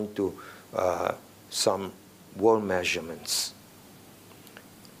according to some world measurements.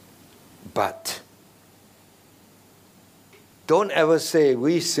 But don't ever say,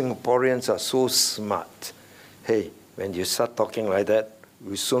 we Singaporeans are so smart. Hey, when you start talking like that,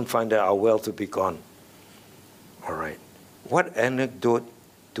 we soon find that our wealth will be gone. All right. What antidote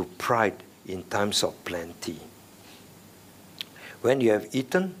to pride in times of plenty? When you have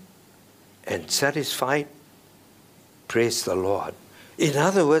eaten and satisfied, praise the Lord. In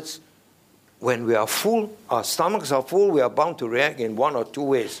other words, when we are full, our stomachs are full, we are bound to react in one or two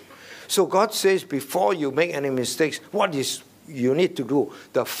ways. So God says, before you make any mistakes, what is you need to do?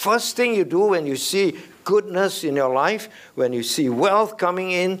 The first thing you do when you see goodness in your life, when you see wealth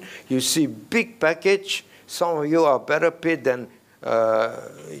coming in, you see big package. Some of you are better paid than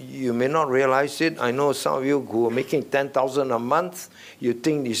you may not realize it. I know some of you who are making $10,000 a month, you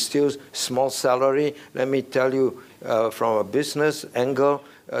think it's still small salary. Let me tell you, from a business angle,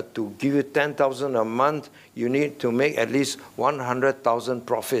 to give you $10,000 a month, you need to make at least $100,000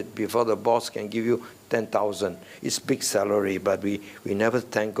 profit before the boss can give you $10,000. It's big salary, but we never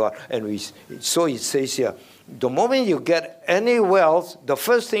thank God. And so it says here, the moment you get any wealth, the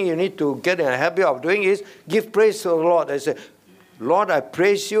first thing you need to get in a habit of doing is give praise to the Lord. I say, Lord, I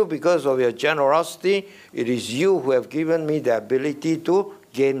praise you because of your generosity. It is you who have given me the ability to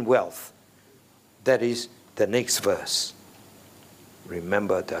gain wealth. That is the next verse.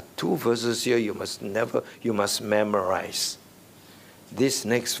 Remember, there are two verses here you must memorize. This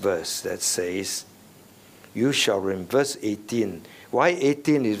next verse that says, you shall verse 18. Why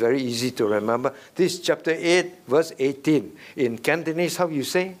 18 is very easy to remember. This chapter 8, verse 18. In Cantonese, how you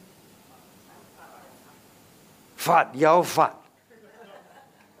say? Fat, yao fat.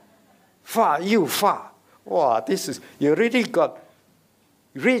 Fat, you fat. Wow, this is, you really got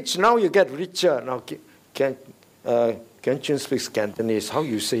rich, now you get richer. Now, Canton speaks Cantonese. How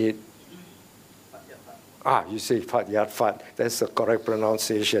you say it? You say fat yat fat. That's the correct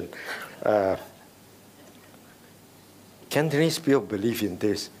pronunciation. Cantonese people believe in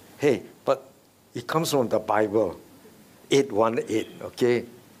this. Hey, but it comes from the Bible. 8:18, okay?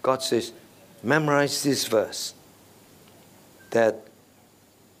 God says, memorize this verse. That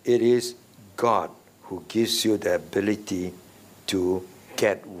it is God who gives you the ability to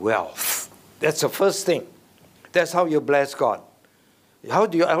get wealth. That's the first thing. That's how you bless God. How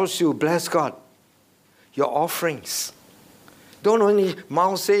do you else you bless God? Your offerings. Don't only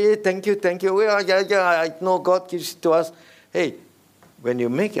mouth say, thank you. Well, yeah, I know God gives it to us. Hey, when you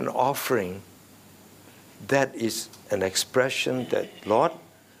make an offering, that is an expression that, Lord,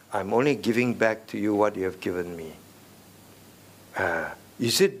 I'm only giving back to you what you have given me.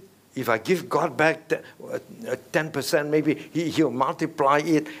 You said, if I give God back 10%, maybe He'll multiply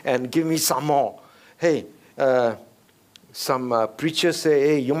it and give me some more. Hey, some preachers say,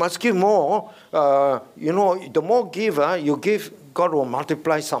 hey, you must give more. The more you give, God will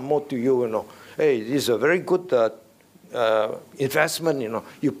multiply some more to you, Hey, this is a very good investment,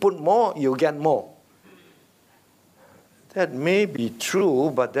 You put more, you get more. That may be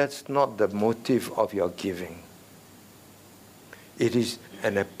true, but that's not the motive of your giving. It is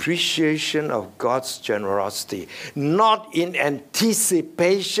an appreciation of God's generosity, not in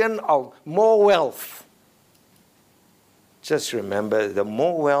anticipation of more wealth. Just remember, the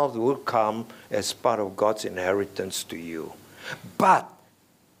more wealth will come as part of God's inheritance to you. But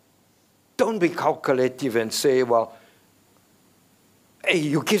don't be calculative and say, well, hey,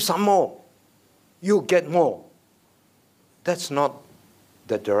 you give some more, you get more. That's not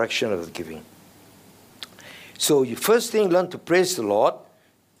the direction of the giving. So you first thing, learn to praise the Lord.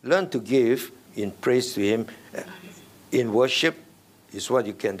 Learn to give in praise to Him. In worship is what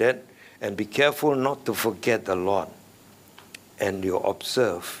you can do. And be careful not to forget the Lord. And you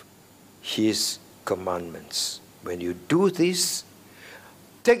observe His commandments. When you do this,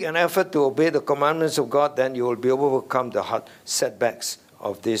 take an effort to obey the commandments of God, then you will be able to overcome the hard setbacks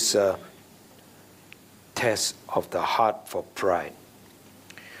of this test of the heart for pride.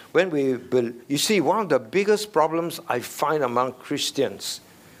 You see, one of the biggest problems I find among Christians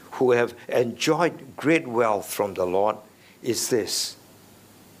who have enjoyed great wealth from the Lord is this.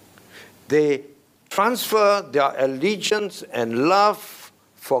 They transfer their allegiance and love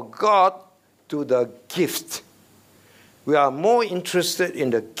for God to the gift. We are more interested in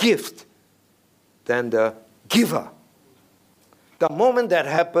the gift than the giver. The moment that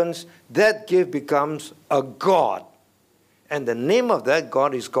happens, that gift becomes a god. And the name of that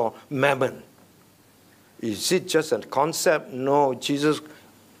god is called Mammon. Is it just a concept? No, Jesus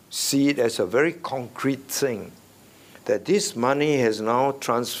sees it as a very concrete thing. That this money has now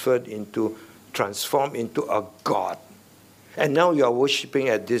transformed into a god. And now you are worshipping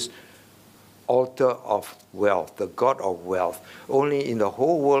at this altar of wealth, the god of wealth. Only in the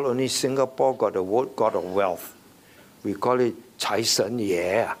whole world, only Singapore got the word god of wealth. We call it Cai Shen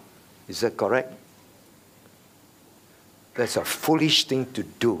Ye. Is that correct? That's a foolish thing to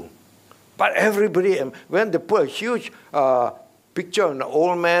do. But everybody, when they put a huge picture of an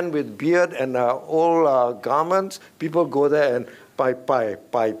old man with beard and old garments, people go there and buy.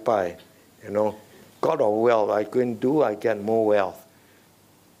 God of wealth, I can do, I get more wealth.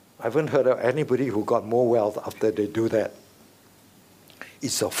 I haven't heard of anybody who got more wealth after they do that.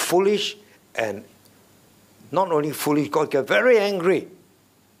 It's a foolish, and not only foolish, God gets very angry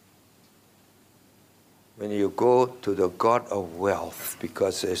when you go to the God of wealth,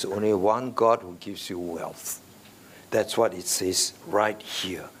 because there's only one God who gives you wealth. That's what it says right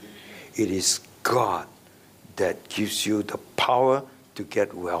here. It is God that gives you the power to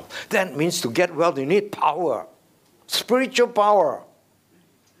get wealth. That means to get wealth, you need power, spiritual power.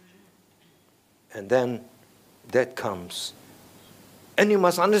 And then that comes. And you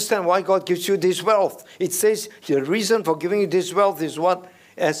must understand why God gives you this wealth. It says the reason for giving you this wealth is what?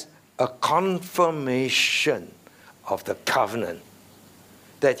 As a confirmation of the covenant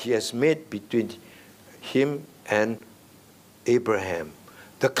that He has made between Him and Abraham.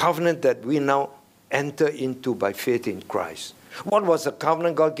 The covenant that we now enter into by faith in Christ. What was the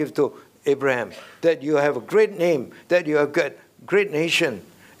covenant God gave to Abraham? That you have a great name, that you have a great nation.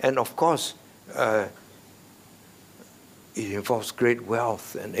 And of course, it involves great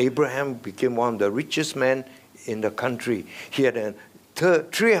wealth. And Abraham became one of the richest men in the country. He had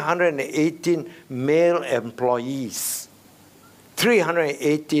 318 male employees.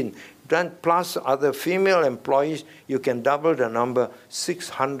 318. Then plus other female employees, you can double the number,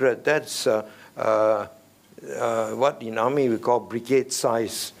 600. That's what in army we call brigade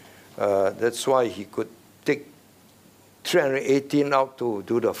size. That's why he could take 318 out to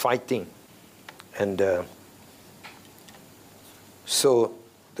do the fighting. And so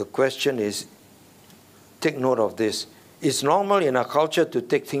the question is, take note of this. It's normal in our culture to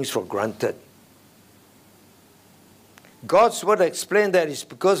take things for granted. God's word explained that it's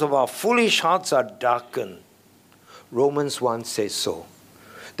because of our foolish hearts are darkened. Romans 1 says so.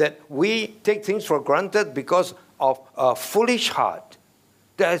 That we take things for granted because of a foolish heart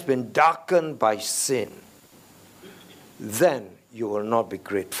that has been darkened by sin. Then you will not be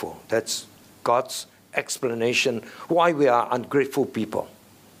grateful. That's God's explanation why we are ungrateful people.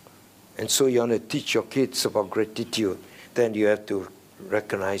 And so you want to teach your kids about gratitude. Then you have to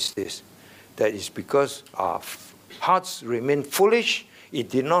recognize this. That is because our hearts remain foolish. It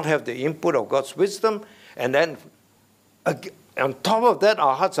did not have the input of God's wisdom. And then on top of that,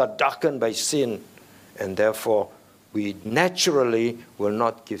 our hearts are darkened by sin. And therefore, we naturally will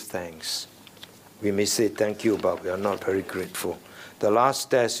not give thanks. We may say thank you, but we are not very grateful. The last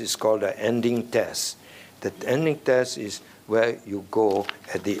test is called the ending test. The ending test is where you go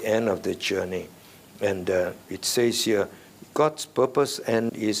at the end of the journey. And it says here, God's purpose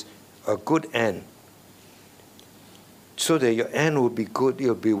end is a good end. So that your end will be good, it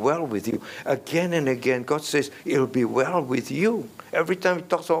will be well with you. Again and again, God says, it will be well with you. Every time He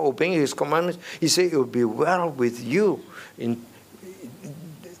talks about obeying His commandments, He says it will be well with you.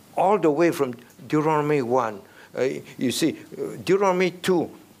 All the way from Deuteronomy 1. You see, Deuteronomy 2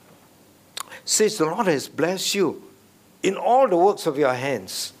 says the Lord has blessed you in all the works of your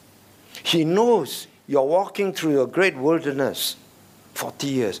hands. He knows you're walking through a great wilderness, 40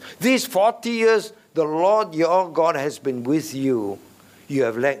 years. These 40 years, the Lord your God has been with you. You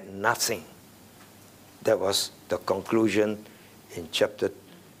have lacked nothing. That was the conclusion in chapter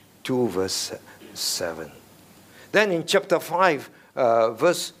 2, verse 7. Then in chapter 5,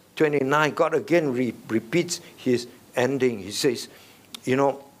 verse 29, God again repeats His ending. He says,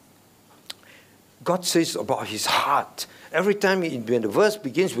 God says about His heart. Every time when the verse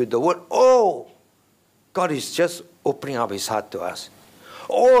begins with the word, oh, God is just opening up His heart to us.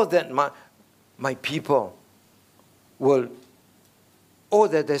 Oh, that my people will,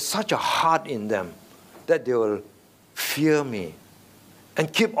 that there's such a heart in them that they will fear me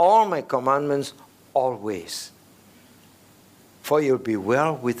and keep all my commandments always. For it will be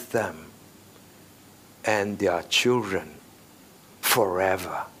well with them and their children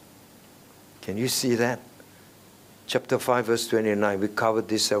forever. Can you see that? Chapter 5, verse 29. We covered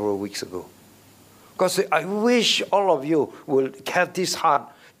this several weeks ago. God said, I wish all of you will have this heart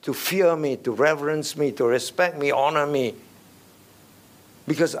to fear me, to reverence me, to respect me, honor me.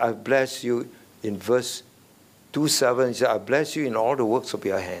 Because I bless you in verse 2:7. He said, I bless you in all the works of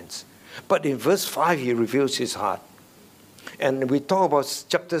your hands. But in verse 5, He reveals His heart. And we talk about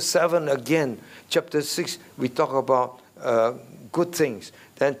chapter 7 again. Chapter 6, we talk about good things.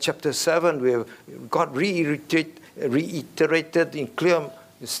 Then chapter 7, God reiterated in clear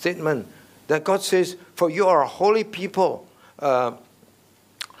statement that God says, for you are a holy people. And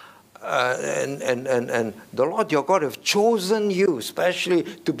the Lord your God have chosen you, especially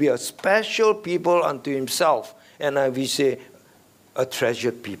to be a special people unto Himself. And we say, a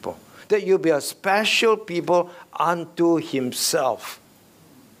treasured people. That you'll be a special people unto Himself.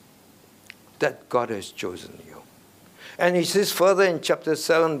 That God has chosen you. And He says further in chapter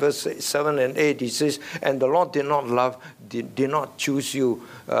 7, verse 7 and 8, He says, and the Lord did not choose you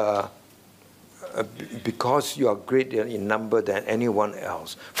because you are greater in number than anyone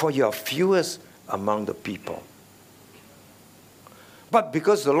else. For you are fewest among the people. But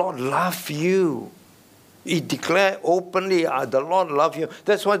because the Lord loved you, He declared openly, the Lord loved you.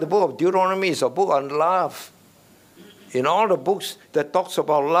 That's why the book of Deuteronomy is a book on love. In all the books that talks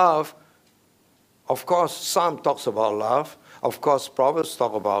about love, of course, Psalm talks about love. Of course, Proverbs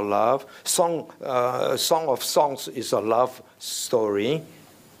talk about love. Song of Songs is a love story.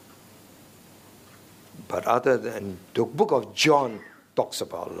 But other than the book of John talks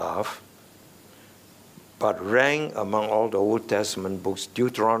about love. But ranked among all the Old Testament books,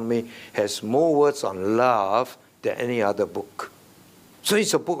 Deuteronomy has more words on love than any other book. So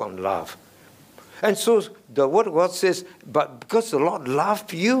it's a book on love. And so the word of God says, but because the Lord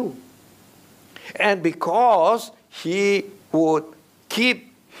loved you, and because He would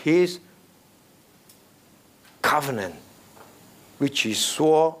keep His covenant, which He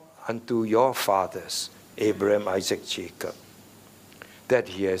swore unto your fathers, Abraham, Isaac, Jacob, that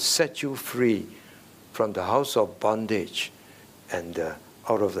He has set you free from the house of bondage and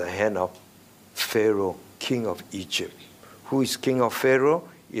out of the hand of Pharaoh, king of Egypt. Who is king of Pharaoh?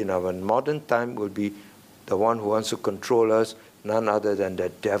 In our modern time will be the one who wants to control us, none other than the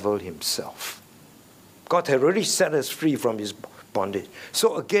devil himself. God had already set us free from his bondage.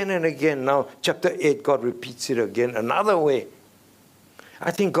 So again and again, now chapter 8, God repeats it again another way.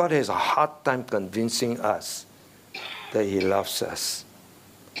 I think God has a hard time convincing us that He loves us.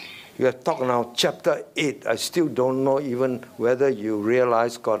 You have talked now, chapter 8. I still don't know even whether you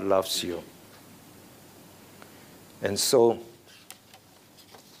realize God loves you. And so,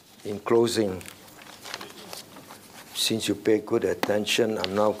 in closing, since you pay good attention,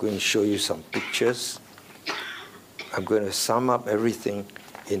 I'm now going to show you some pictures. I'm going to sum up everything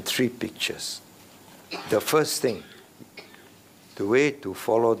in 3 pictures. The first thing, the way to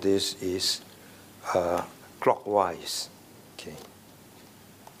follow this is clockwise. Okay.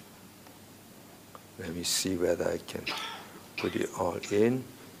 Let me see whether I can put it all in.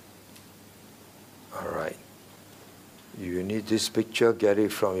 All right. You need this picture, get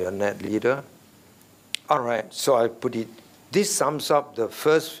it from your net leader. All right, so I put it. This sums up the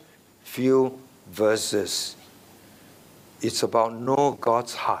first few verses. It's about know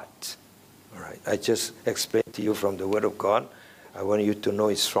God's heart. All right. I just explained to you from the Word of God. I want you to know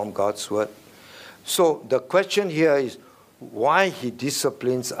it's from God's Word. So the question here is why He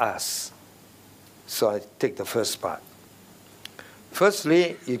disciplines us. So I take the first part.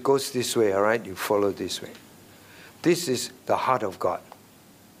 Firstly, it goes this way, all right? You follow this way. This is the heart of God,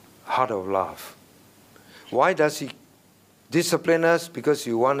 heart of love. Why does He discipline us? Because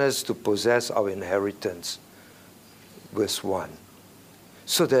He wants us to possess our inheritance. Verse 1.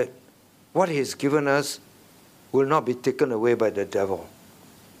 So that what He has given us will not be taken away by the devil.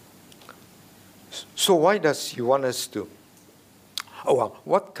 So why does He want us to? Oh, well,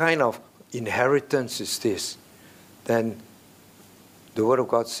 what kind of inheritance is this? Then the Word of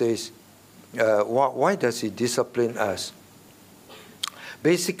God says, why does He discipline us?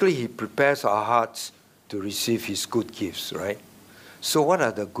 Basically, He prepares our hearts to receive His good gifts, right? So what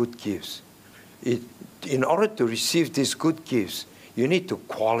are the good gifts? In order to receive these good gifts, you need to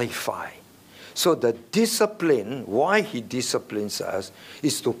qualify. So the discipline, why He disciplines us,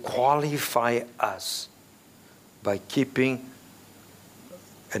 is to qualify us by keeping,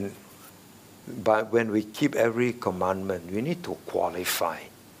 and when we keep every commandment, we need to qualify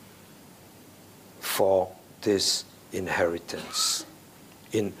for this inheritance.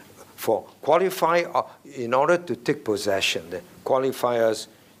 In order to take possession, then qualify us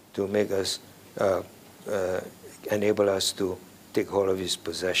to make us, enable us to take hold of His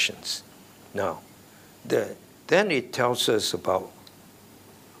possessions. Now, then it tells us about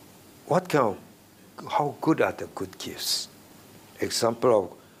how good are the good gifts. Example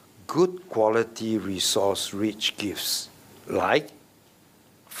of good quality, resource-rich gifts, like,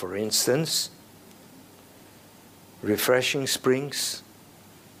 for instance, refreshing springs.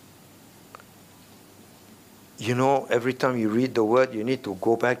 You know, every time you read the Word, you need to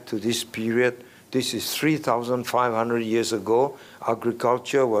go back to this period. This is 3,500 years ago.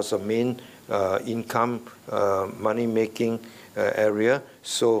 Agriculture was a main income, money-making area.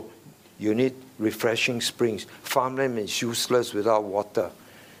 So you need refreshing springs. Farmland is useless without water.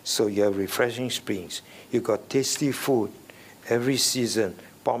 So you have refreshing springs. You got tasty food every season.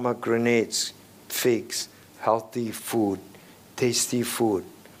 Pomegranates, figs, healthy food, tasty food.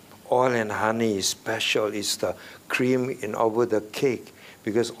 Oil and honey is special. It's the cream over the cake.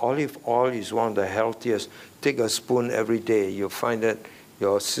 Because olive oil is one of the healthiest. Take a spoon every day. You'll find that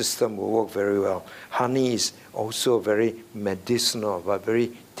your system will work very well. Honey is also very medicinal, but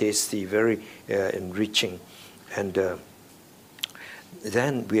very tasty, very enriching. And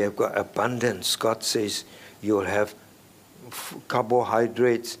then we have got abundance. God says you'll have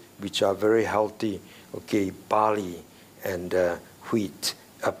carbohydrates, which are very healthy. Okay, barley and wheat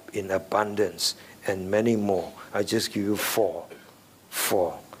in abundance, and many more. I just give you four.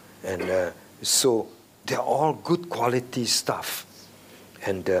 And so they're all good quality stuff.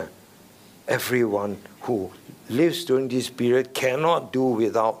 And everyone who lives during this period cannot do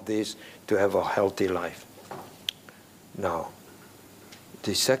without this to have a healthy life. Now,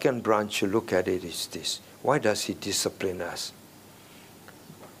 the second branch you look at it is this. Why does He discipline us?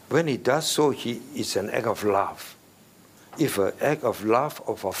 When He does so, it's an act of love. It's an act of love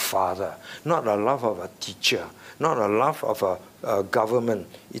of a father, not a love of a teacher, not a love of a government.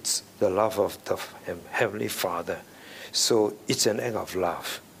 It's the love of the Heavenly Father. So it's an act of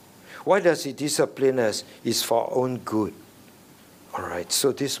love. Why does He discipline us? It's for our own good. All right,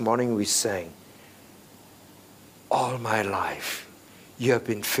 so this morning we sang, all my life you have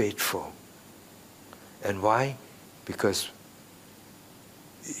been faithful. And why? Because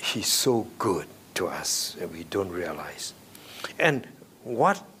He's so good to us and we don't realize. And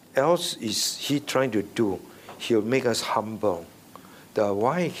what else is He trying to do? He'll make us humble.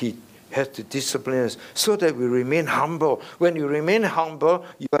 Why He has to discipline us? So that we remain humble. When you remain humble,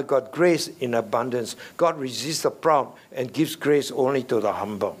 you have got grace in abundance. God resists the proud and gives grace only to the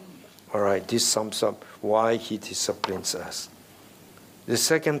humble. All right, this sums up why He disciplines us. The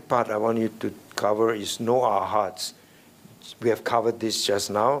second part I want you to cover is know our hearts. We have covered this just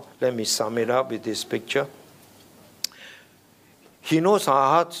now. Let me sum it up with this picture. He knows our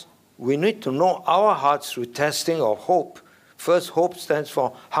hearts. We need to know our hearts through testing of hope. First, hope stands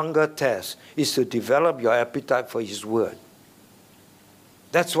for hunger test. Is to develop your appetite for His Word.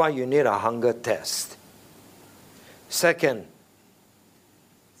 That's why you need a hunger test. Second,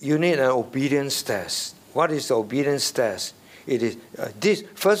 you need an obedience test. What is the obedience test? It is this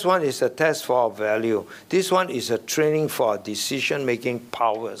first one is a test for our value. This one is a training for our decision-making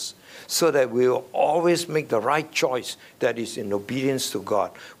powers, so that we will always make the right choice that is in obedience to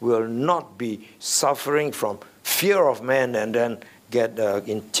God. We will not be suffering from fear of man and then get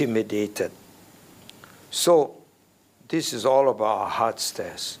intimidated. So this is all about our heart's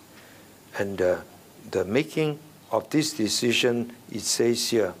test. And the making of this decision, it says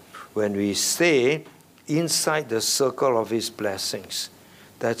here, when we stay inside the circle of His blessings.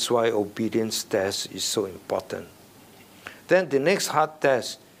 That's why obedience test is so important. Then the next heart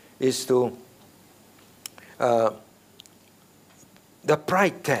test is the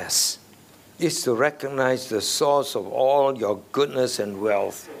pride test. Is to recognize the source of all your goodness and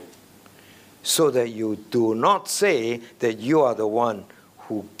wealth, so that you do not say that you are the one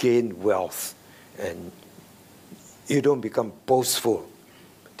who gained wealth and you don't become boastful.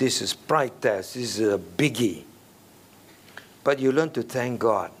 This is pride test. This is a biggie. But you learn to thank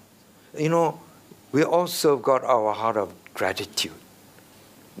God. You know, we all serve God out of a heart of gratitude.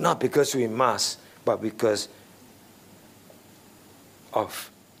 Not because we must, but because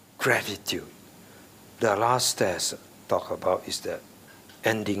of gratitude. The last test talk about is the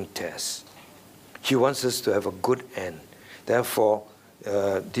ending test. He wants us to have a good end. Therefore,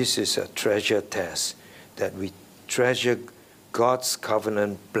 this is a treasure test, that we treasure God's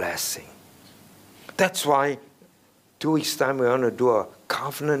covenant blessing. That's why 2 weeks' time we want to do a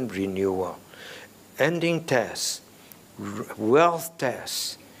covenant renewal. Ending test, wealth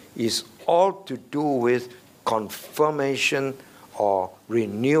test, is all to do with confirmation or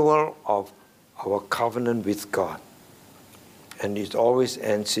renewal of our covenant with God. And it always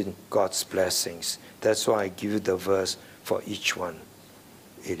ends in God's blessings. That's why I give you the verse for each one.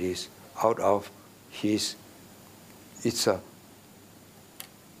 It is out of His, it's a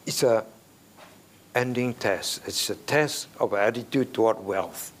ending test. It's a test of attitude toward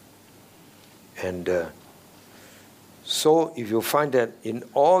wealth. And so if you find that in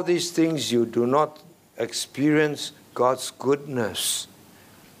all these things you do not experience God's goodness,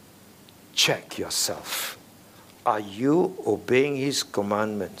 check yourself. Are you obeying His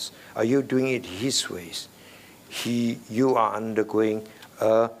commandments? Are you doing it His ways? You are undergoing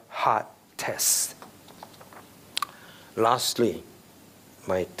a hard test. Lastly,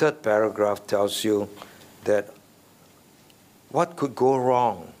 my third paragraph tells you that what could go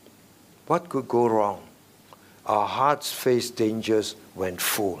wrong? What could go wrong? Our hearts face dangers when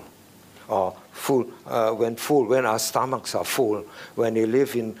full. Or when our stomachs are full, when you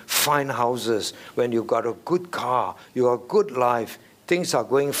live in fine houses, when you've got a good car, you have a good life, things are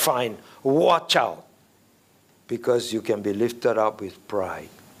going fine. Watch out, because you can be lifted up with pride.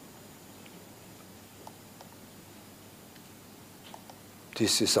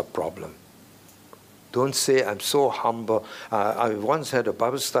 This is a problem. Don't say, I'm so humble. I once had a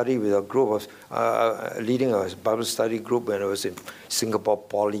Bible study with a group of, leading a Bible study group when I was in Singapore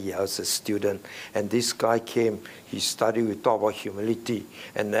Poly. I was a student. And this guy came, we talked about humility.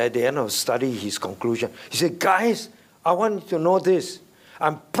 And at the end of the study, his conclusion, he said, guys, I want you to know this.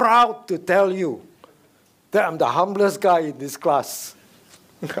 I'm proud to tell you that I'm the humblest guy in this class.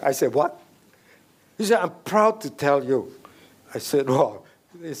 I said, what? He said, I'm proud to tell you. I said, well,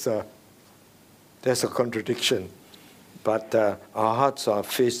 there's a contradiction. But our hearts are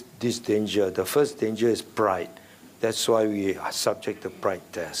faced this danger. The first danger is pride. That's why we are subject to pride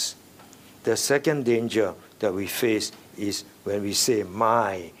test. The second danger that we face is when we say,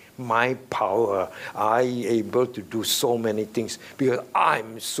 my power, I'm able to do so many things because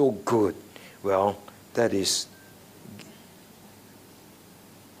I'm so good. Well, that is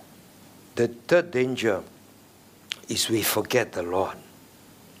the third danger is we forget the Lord.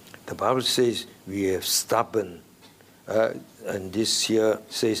 The Bible says we have stubborn, and this here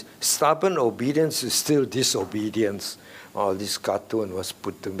says stubborn obedience is still disobedience. Oh, this cartoon was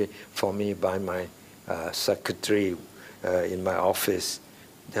put for me by my secretary in my office.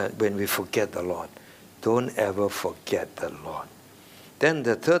 That when we forget the Lord, don't ever forget the Lord. Then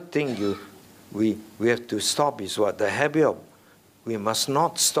the third thing we have to stop is what? The habit of we must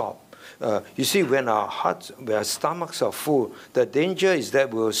not stop. You see, when our stomachs are full, the danger is that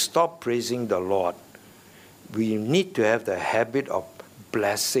we'll stop praising the Lord. We need to have the habit of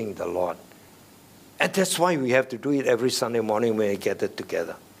blessing the Lord. And that's why we have to do it every Sunday morning when we gather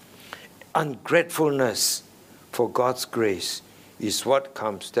together. Ungratefulness for God's grace is what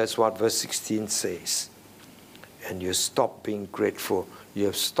comes. That's what verse 16 says. And you stop being grateful. You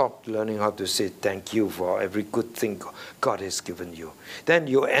have stopped learning how to say thank you for every good thing God has given you. Then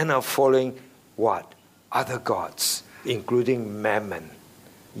you end up following what? Other gods, including Mammon,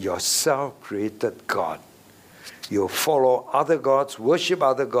 your self-created God. You follow other gods, worship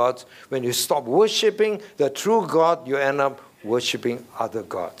other gods. When you stop worshiping the true God, you end up worshiping other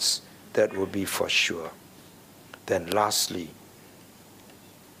gods. That will be for sure. Then lastly,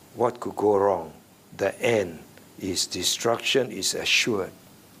 what could go wrong? The end is destruction is assured.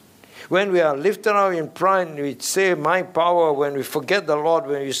 When we are lifted up in pride, we say, my power, when we forget the Lord,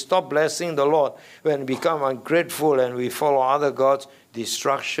 when we stop blessing the Lord, when we become ungrateful and we follow other gods,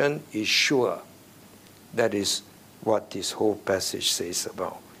 destruction is sure. That is what this whole passage says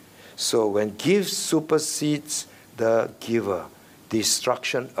about. So when gift supersedes the giver,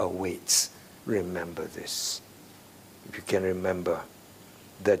 destruction awaits. Remember this. If you can remember,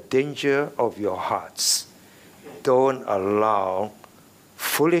 the danger of your hearts. Don't allow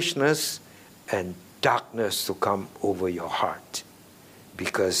foolishness and darkness to come over your heart,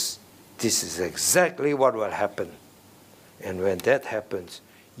 because this is exactly what will happen. And when that happens,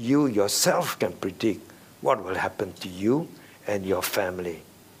 you yourself can predict what will happen to you and your family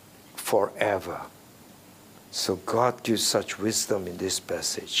forever. So God gives such wisdom in this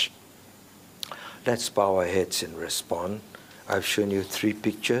passage. Let's bow our heads and respond. I've shown you 3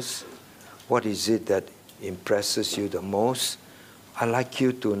 pictures. What is it that impresses you the most? I'd like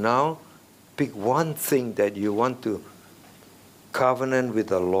you to now pick one thing that you want to covenant with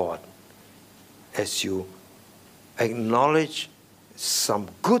the Lord. As you acknowledge some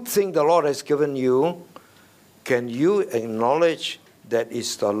good thing the Lord has given you, can you acknowledge that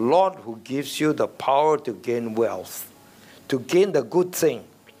it's the Lord who gives you the power to gain wealth, to gain the good thing?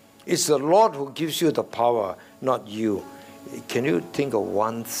 It's the Lord who gives you the power, not you. Can you think of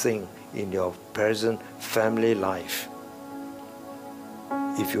one thing in your present family life?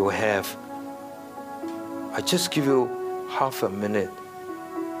 If you have, I just give you half a minute.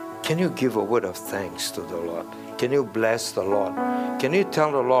 Can you give a word of thanks to the Lord? Can you bless the Lord? Can you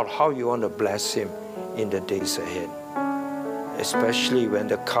tell the Lord how you want to bless Him in the days ahead? Especially when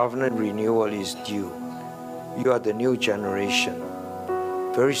the covenant renewal is due. You are the new generation.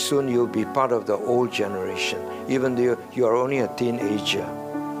 Very soon you'll be part of the old generation, even though you are only a teenager.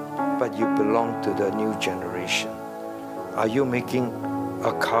 But you belong to the new generation. Are you making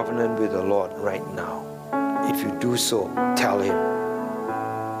a covenant with the Lord right now? If you do so, tell Him.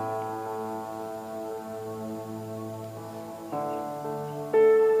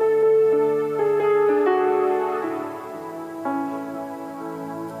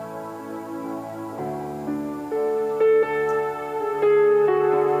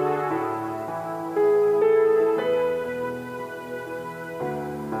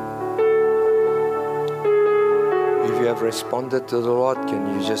 Responded to the Lord, can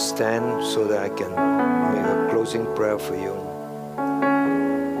you just stand so that I can make a closing prayer for you?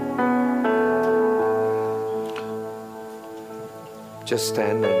 Just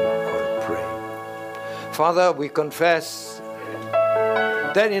stand and I'll pray. Father, we confess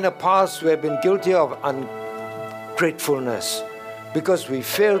that in the past we have been guilty of ungratefulness because we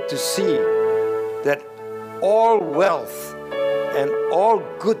failed to see that all wealth and all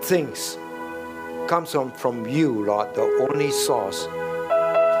good things comes from you, Lord, the only source.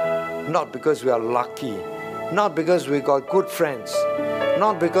 Not because we are lucky, not because we got good friends,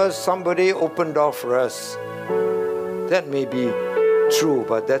 not because somebody opened door for us. That may be true,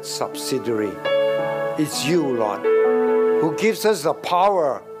 but that's subsidiary. It's you, Lord, who gives us the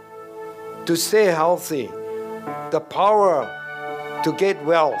power to stay healthy, the power to get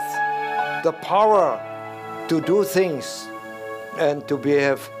wealth, the power to do things and to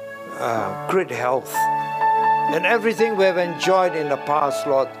have great health. And everything we have enjoyed in the past,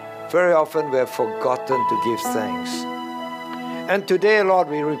 Lord, very often we have forgotten to give thanks. And today, Lord,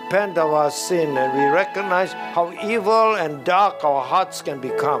 we repent of our sin and we recognize how evil and dark our hearts can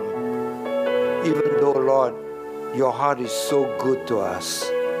become. Even though, Lord, your heart is so good to us.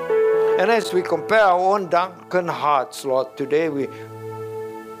 And as we compare our own darkened hearts, Lord, today we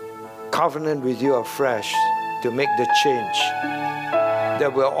covenant with you afresh to make the change.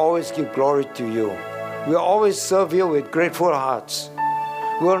 That we'll always give glory to you. We'll always serve you with grateful hearts.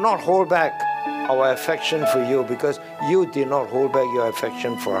 We will not hold back our affection for you because you did not hold back your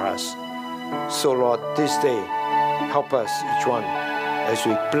affection for us. So Lord, this day, help us, each one, as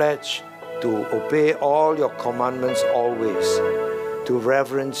we pledge to obey all your commandments always, to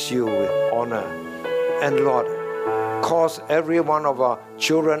reverence you with honor. And Lord, cause every one of our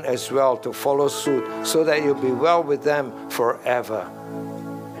children as well to follow suit so that you'll be well with them forever.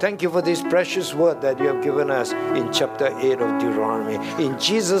 Thank you for this precious word that you have given us in chapter 8 of Deuteronomy. In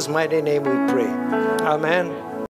Jesus' mighty name we pray. Amen.